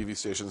 TV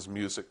stations,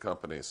 music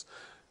companies.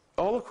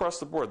 all across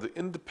the board, the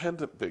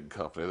independent big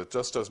company that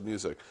just does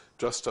music,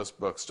 just does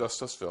books, just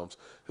does films,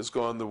 has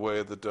gone the way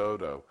of the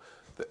dodo.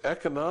 The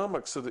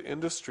economics of the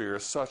industry are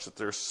such that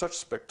there's such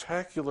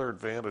spectacular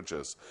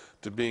advantages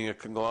to being a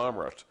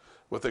conglomerate,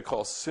 what they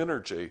call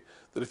synergy,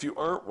 that if you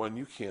aren't one,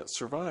 you can't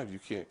survive, you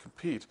can't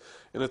compete.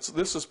 And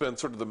this has been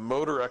sort of the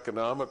motor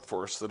economic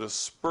force that has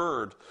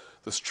spurred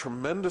this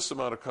tremendous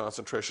amount of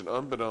concentration,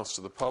 unbeknownst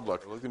to the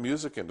public. Like the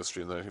music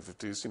industry in the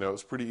 1950s, it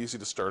was pretty easy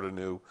to start a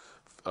new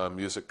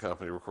music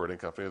company, recording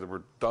company. There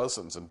were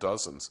dozens and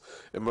dozens,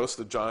 and most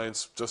of the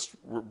giants just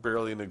were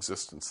barely in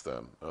existence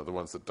then, the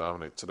ones that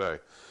dominate today.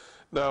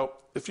 Now,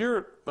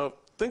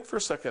 think for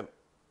a second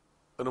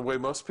in a way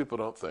most people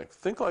don't think.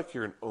 Think like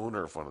you're an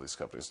owner of one of these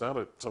companies,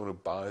 not someone who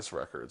buys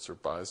records or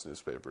buys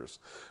newspapers,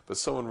 but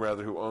someone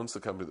rather who owns the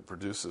company that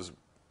produces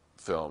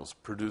films,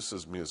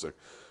 produces music,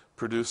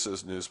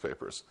 produces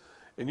newspapers.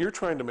 And you're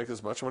trying to make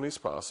as much money as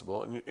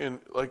possible. And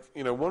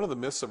one of the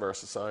myths of our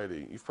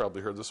society, you've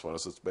probably heard this one,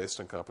 is it's based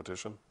on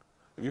competition.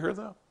 Have you heard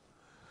that?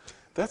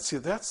 That's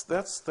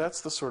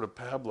the sort of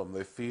pablum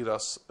they feed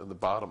us in the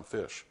bottom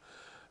fish.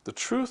 The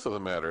truth of the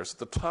matter is, at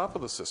the top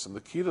of the system,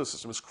 the key to the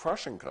system is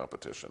crushing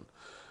competition.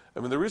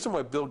 I mean, the reason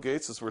why Bill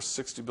Gates is worth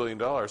 $60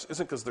 billion isn't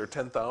because there are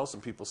 10,000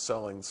 people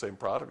selling the same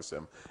product as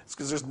him. It's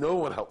because there's no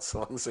one else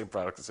selling the same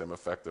product as him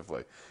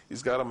effectively.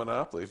 He's got a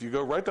monopoly. If you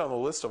go right down the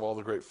list of all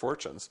the great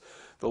fortunes,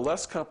 the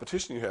less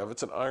competition you have,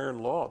 it's an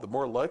iron law. The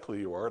more likely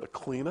you are to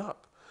clean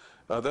up.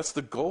 That's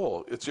the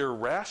goal. It's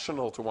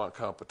irrational to want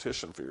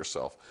competition for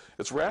yourself.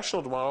 It's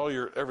rational to want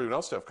everyone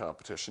else to have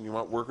competition. You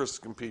want workers to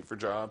compete for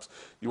jobs.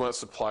 You want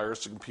suppliers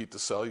to compete to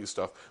sell you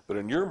stuff. But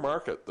in your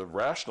market, the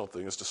rational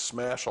thing is to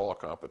smash all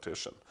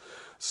competition.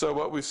 So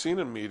what we've seen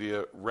in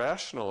media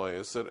rationally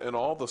is that in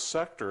all the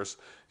sectors,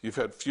 you've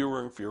had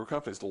fewer and fewer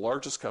companies. The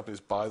largest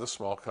companies buy the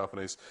small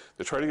companies.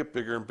 They try to get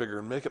bigger and bigger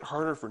and make it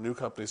harder for new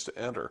companies to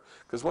enter.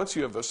 Because once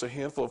you have just a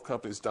handful of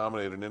companies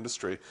dominate an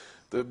industry,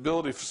 the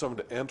ability for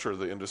someone to enter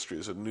the industry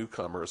as a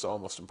newcomer is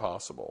almost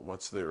impossible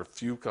once there are a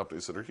few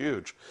companies that are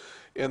huge.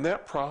 And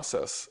that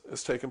process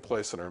has taken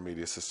place in our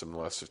media system in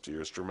the last 50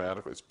 years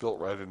dramatically. It's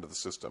built right into the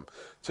system.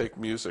 Take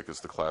music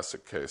as the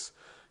classic case.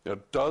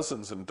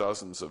 Dozens and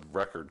dozens of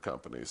record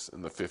companies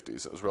in the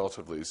 50s. It was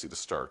relatively easy to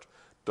start.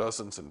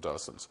 Dozens and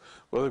dozens.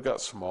 Well, they've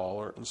got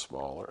smaller and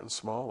smaller and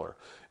smaller.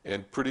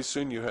 And pretty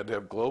soon you had to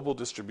have global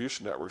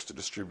distribution networks to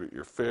distribute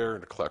your fare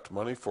and to collect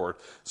money for it.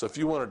 So if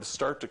you wanted to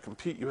start to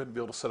compete, you had to be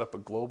able to set up a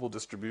global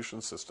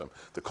distribution system.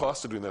 The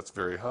cost of doing that's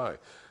very high.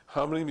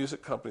 How many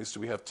music companies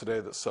do we have today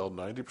that sell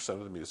 90%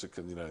 of the music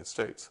in the United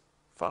States?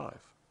 5.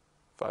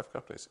 5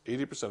 companies.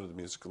 80% of the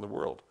music in the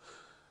world.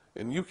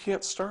 And you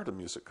can't start a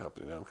music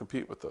company now and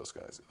compete with those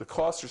guys. The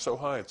costs are so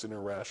high, it's an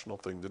irrational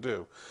thing to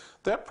do.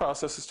 That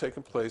process has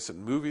taken place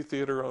in movie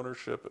theater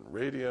ownership, and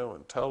radio,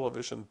 and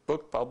television,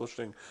 book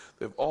publishing.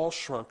 They've all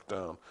shrunk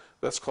down.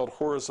 That's called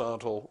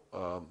horizontal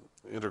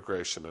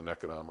integration in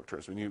economic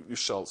terms. I mean, you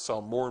shall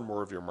sell more and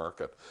more of your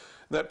market.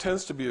 And that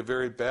tends to be a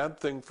very bad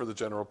thing for the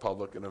general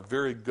public and a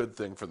very good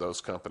thing for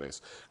those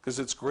companies. Because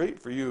it's great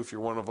for you if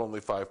you're one of only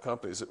 5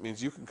 companies. It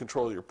means you can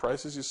control your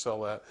prices you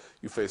sell at,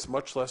 you face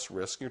much less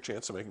risk, and your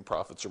chance of making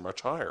profits are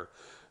much higher.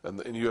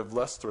 And you have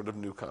less threat of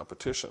new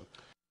competition.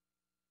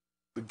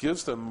 It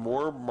gives them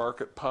more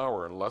market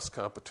power and less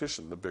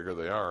competition, the bigger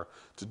they are,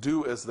 to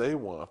do as they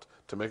want,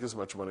 to make as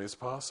much money as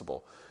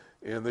possible.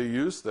 And they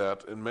use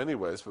that in many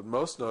ways, but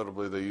most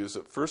notably they use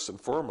it first and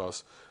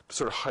foremost to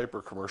sort of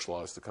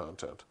hyper-commercialize the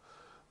content.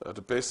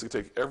 To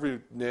basically take every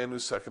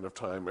nanosecond of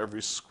time,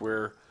 every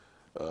square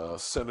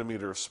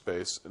centimeter of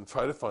space, and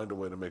try to find a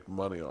way to make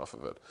money off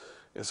of it.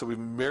 And so we've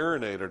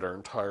marinated our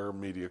entire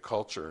media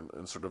culture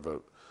in sort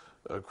of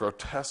a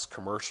grotesque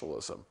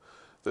commercialism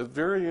that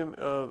very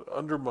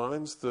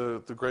undermines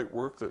the great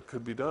work that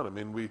could be done. I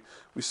mean, we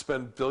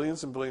spend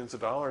billions and billions of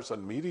dollars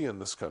on media in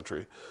this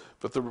country,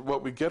 but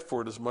what we get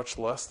for it is much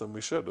less than we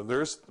should.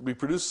 And we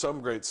produce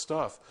some great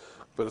stuff,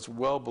 but it's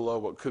well below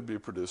what could be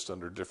produced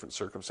under different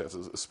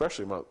circumstances,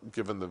 especially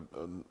given the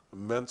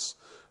immense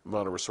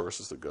amount of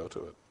resources that go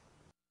to it.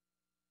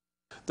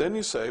 Then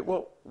you say,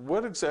 well,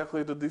 what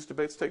exactly did these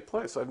debates take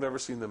place? I've never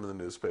seen them in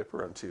the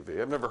newspaper, on TV.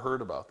 I've never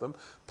heard about them.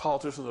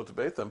 Politicians don't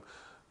debate them.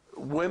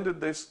 When did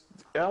they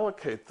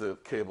allocate the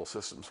cable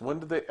systems? When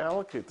did they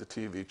allocate the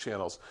TV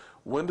channels?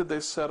 When did they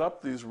set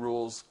up these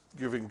rules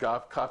giving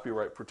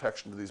copyright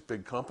protection to these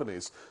big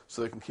companies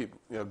so they can keep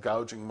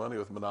gouging money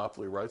with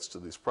monopoly rights to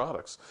these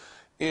products?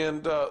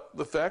 And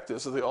the fact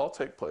is that they all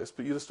take place,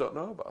 but you just don't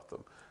know about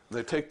them. And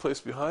they take place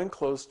behind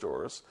closed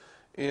doors,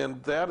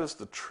 and that is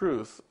the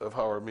truth of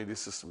how our media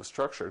system is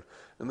structured.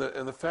 And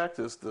the fact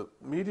is that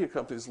media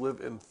companies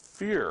live in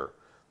fear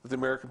that the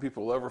American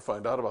people will ever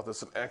find out about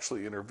this and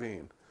actually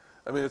intervene.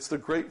 I mean, it's the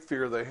great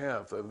fear they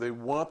have. They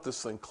want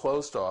this thing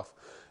closed off.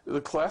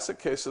 The classic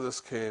case of this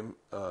came,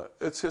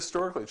 it's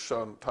historically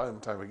shown time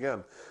and time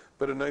again,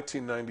 but in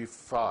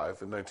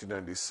 1995 and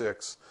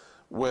 1996,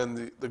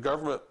 when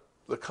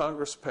the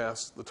Congress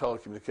passed the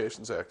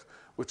Telecommunications Act,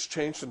 which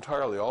changed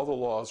entirely all the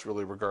laws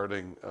really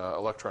regarding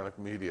electronic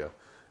media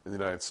in the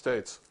United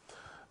States.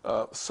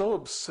 so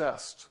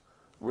obsessed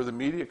were the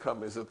media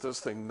companies that this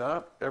thing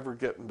not ever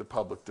get into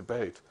public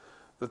debate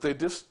that they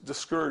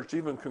discouraged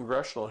even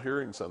congressional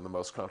hearings on the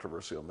most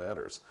controversial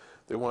matters.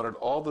 They wanted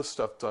all this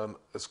stuff done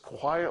as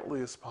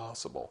quietly as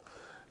possible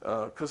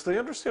because they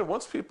understand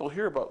once people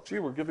hear about, gee,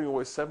 we're giving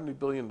away $70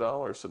 billion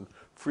in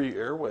free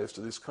airwaves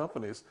to these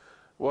companies,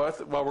 well,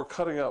 while we're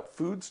cutting out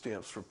food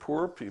stamps for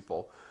poor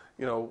people,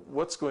 you know,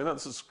 what's going on?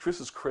 This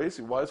is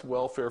crazy. Why is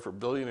welfare for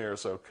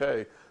billionaires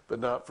okay, but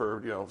not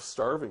for, you know,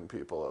 starving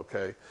people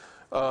okay?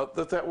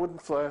 That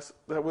wouldn't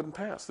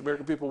pass. The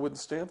American people wouldn't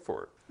stand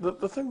for it.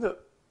 The thing that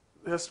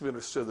has to be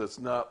understood that's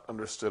not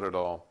understood at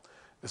all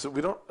is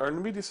that our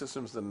media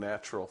system is the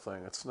natural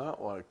thing. It's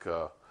not like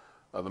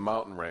the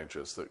mountain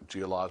ranges that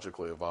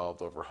geologically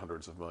evolved over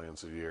hundreds of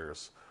millions of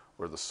years,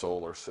 or the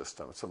solar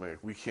system. It's something like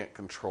we can't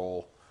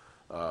control.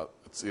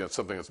 It's, you know,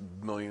 something that's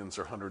millions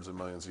or hundreds of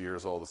millions of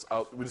years old. It's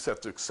out. We just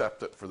have to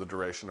accept it for the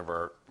duration of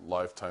our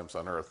lifetimes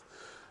on Earth.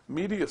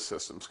 Media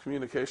systems,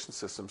 communication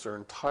systems, are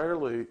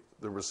entirely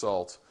the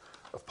result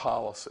of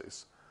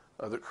policies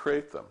that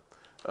create them.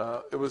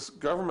 It was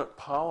government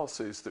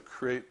policies that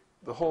create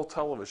the whole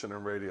television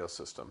and radio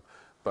system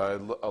by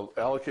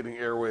allocating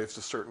airwaves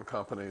to certain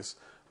companies.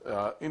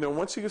 You know,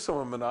 once you give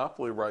someone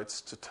monopoly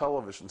rights to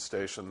television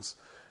stations,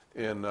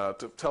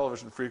 to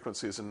television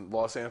frequencies in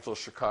Los Angeles,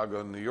 Chicago,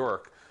 and New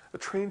York, a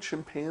trained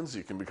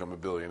chimpanzee can become a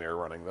billionaire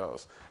running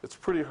those. It's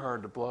pretty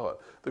hard to blow it.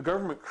 The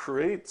government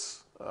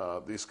creates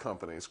these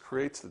companies,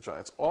 creates the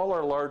giants. All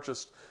our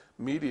largest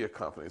media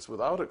companies,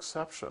 without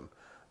exception,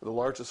 the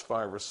largest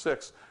 5 or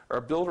 6, are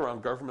built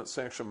around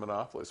government-sanctioned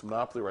monopolies,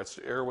 monopoly rights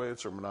to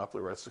airwaves or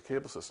monopoly rights to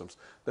cable systems.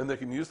 Then they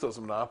can use those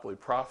monopoly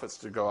profits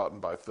to go out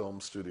and buy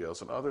film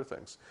studios and other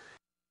things.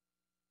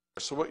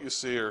 So what you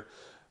see are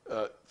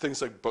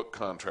things like book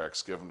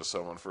contracts given to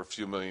someone for a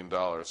few $1 million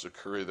to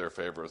curry their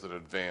favor as an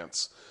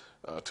advance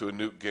to a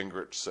Newt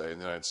Gingrich, say, in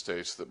the United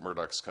States that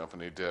Murdoch's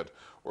company did,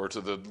 or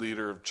to the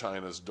leader of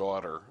China's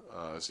daughter,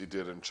 as he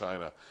did in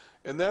China.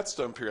 And that's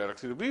done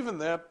periodically. But even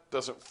that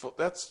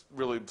that's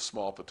really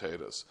small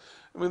potatoes.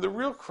 I mean, the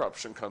real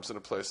corruption comes in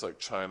a place like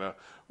China,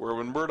 where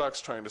when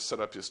Murdoch's trying to set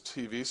up his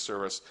TV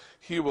service,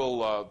 he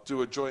will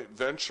do a joint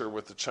venture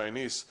with the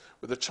Chinese,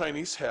 where the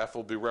Chinese half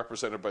will be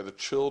represented by the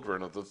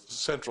children of the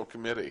Central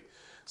Committee.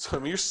 So, I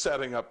mean, you're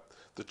setting up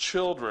the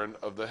children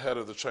of the head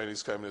of the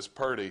Chinese Communist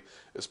Party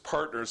as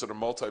partners in a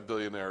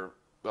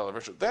multi-billion-dollar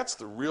venture. That's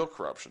the real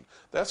corruption.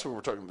 That's when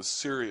we're talking the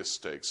serious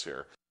stakes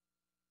here.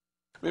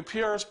 I mean,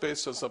 PR is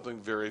based on something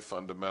very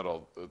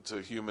fundamental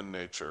to human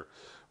nature,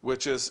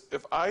 which is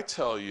if I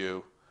tell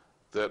you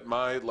that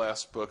my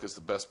last book is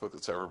the best book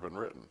that's ever been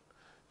written,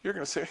 you're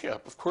going to say, yeah,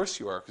 of course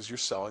you are, because you're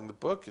selling the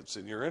book. It's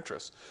in your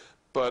interest.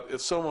 But if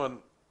someone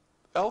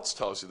else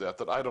tells you that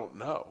I don't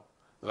know,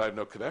 that I have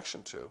no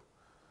connection to,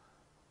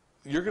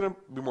 you're going to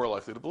be more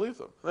likely to believe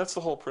them. And that's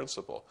the whole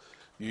principle.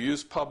 You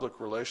use public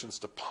relations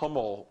to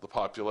pummel the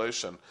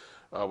population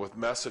with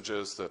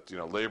messages that, you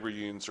know, labor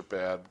unions are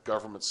bad,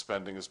 government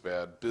spending is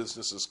bad,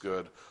 business is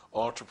good,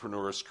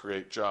 entrepreneurs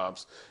create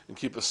jobs, and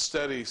keep a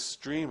steady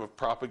stream of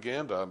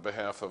propaganda on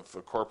behalf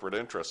of corporate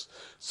interests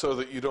so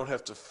that you don't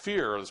have to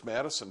fear, as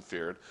Madison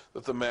feared,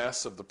 that the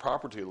mass of the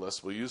property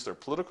list will use their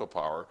political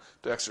power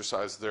to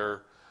exercise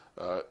their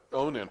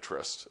own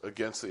interest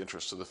against the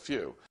interests of the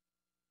few.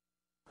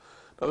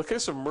 Now, the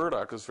case of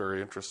Murdoch is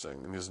very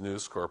interesting in his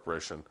news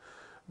corporation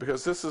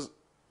because this is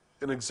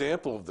an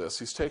example of this.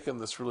 He's taken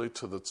this really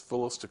to its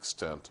fullest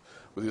extent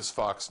with his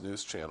Fox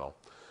News channel.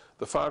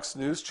 The Fox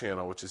News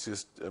channel, which is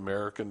his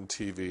American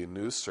TV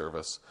news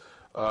service,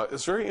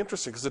 is very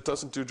interesting because it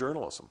doesn't do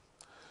journalism.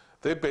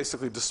 They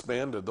basically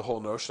disbanded the whole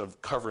notion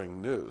of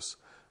covering news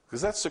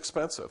because that's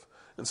expensive.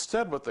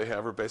 Instead, what they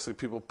have are basically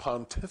people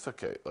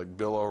pontificate, like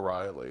Bill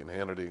O'Reilly and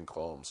Hannity and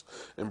Colmes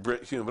and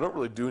Brit Hume. They don't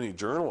really do any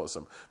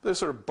journalism. They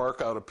sort of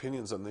bark out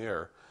opinions on the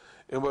air.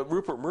 And what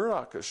Rupert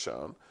Murdoch has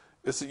shown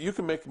is that you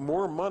can make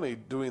more money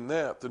doing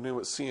that than doing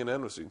what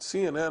CNN was doing.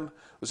 CNN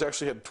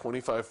actually had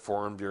 25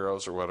 foreign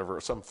bureaus or whatever,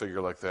 or some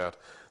figure like that.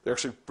 They're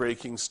actually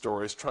breaking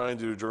stories, trying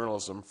to do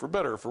journalism, for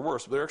better or for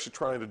worse, but they're actually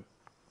trying to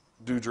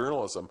do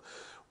journalism.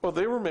 Well,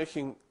 they were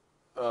making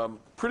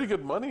pretty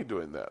good money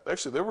doing that.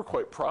 Actually, they were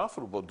quite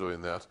profitable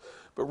doing that.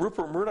 But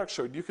Rupert Murdoch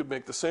showed you could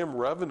make the same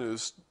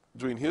revenues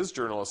doing his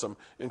journalism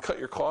and cut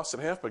your costs in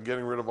half by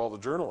getting rid of all the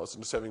journalists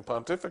and just having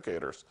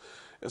pontificators.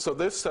 And so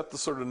they've set the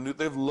sort of new,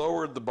 they've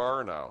lowered the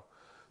bar now.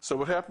 So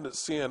what happened at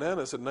CNN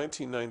is in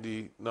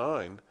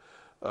 1999,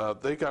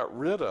 they got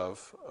rid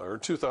of, or in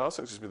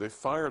 2000, excuse me, they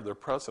fired their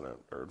president,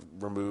 or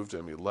removed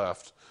him, he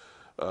left.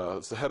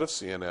 It's the head of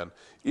CNN,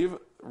 even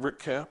Rick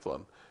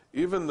Kaplan.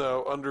 Even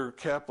though under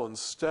Kaplan's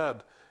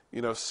stead,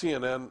 you know,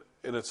 CNN,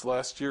 in its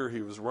last year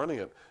he was running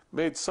it,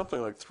 made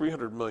something like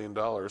 $300 million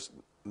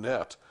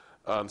net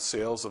on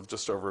sales of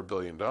just over $1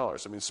 billion. I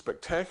mean,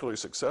 spectacularly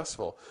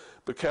successful.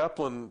 But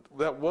Kaplan,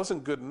 that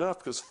wasn't good enough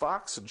because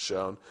Fox had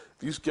shown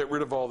if you get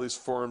rid of all these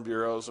foreign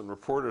bureaus and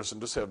reporters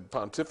and just have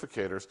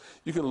pontificators,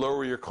 you can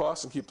lower your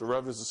costs and keep the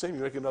revenues the same.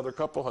 You make another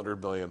couple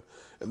 $100 million,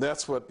 and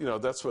that's what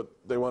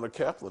they wanted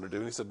Kaplan to do.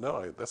 And he said,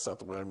 no, that's not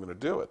the way I'm going to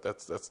do it.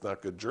 That's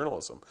not good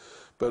journalism.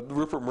 But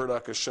Rupert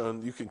Murdoch has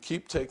shown you can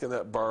keep taking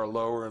that bar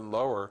lower and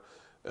lower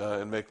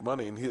and make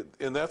money.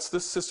 And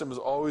this system is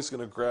always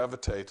going to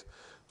gravitate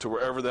to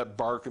wherever that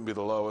bar can be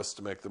the lowest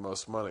to make the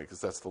most money,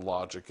 because that's the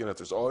logic in it.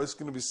 There's always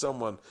going to be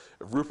someone,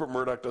 if Rupert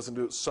Murdoch doesn't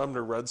do it,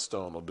 Sumner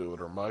Redstone will do it,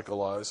 or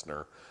Michael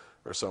Eisner,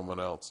 or someone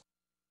else.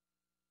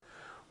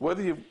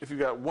 If you've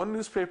got one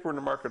newspaper in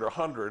the market or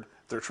 100,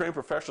 if they're trained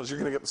professionals, you're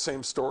going to get the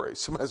same story.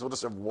 So you might as well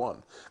just have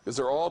one, because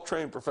they're all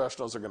trained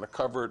professionals. They're going to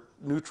cover it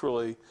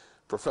neutrally,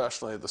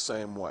 professionally, the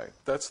same way.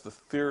 That's the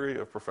theory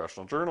of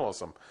professional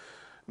journalism.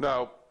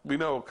 Now, we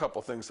know a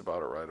couple things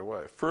about it right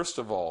away. First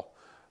of all,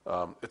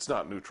 it's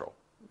not neutral.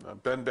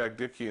 Ben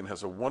Bagdikian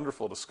has a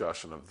wonderful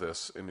discussion of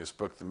this in his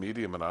book, The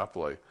Media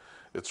Monopoly.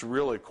 It's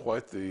really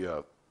quite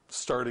the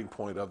starting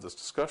point of this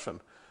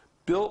discussion.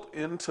 Built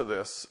into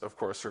this, of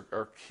course,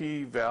 are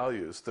key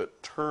values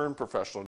that turn professional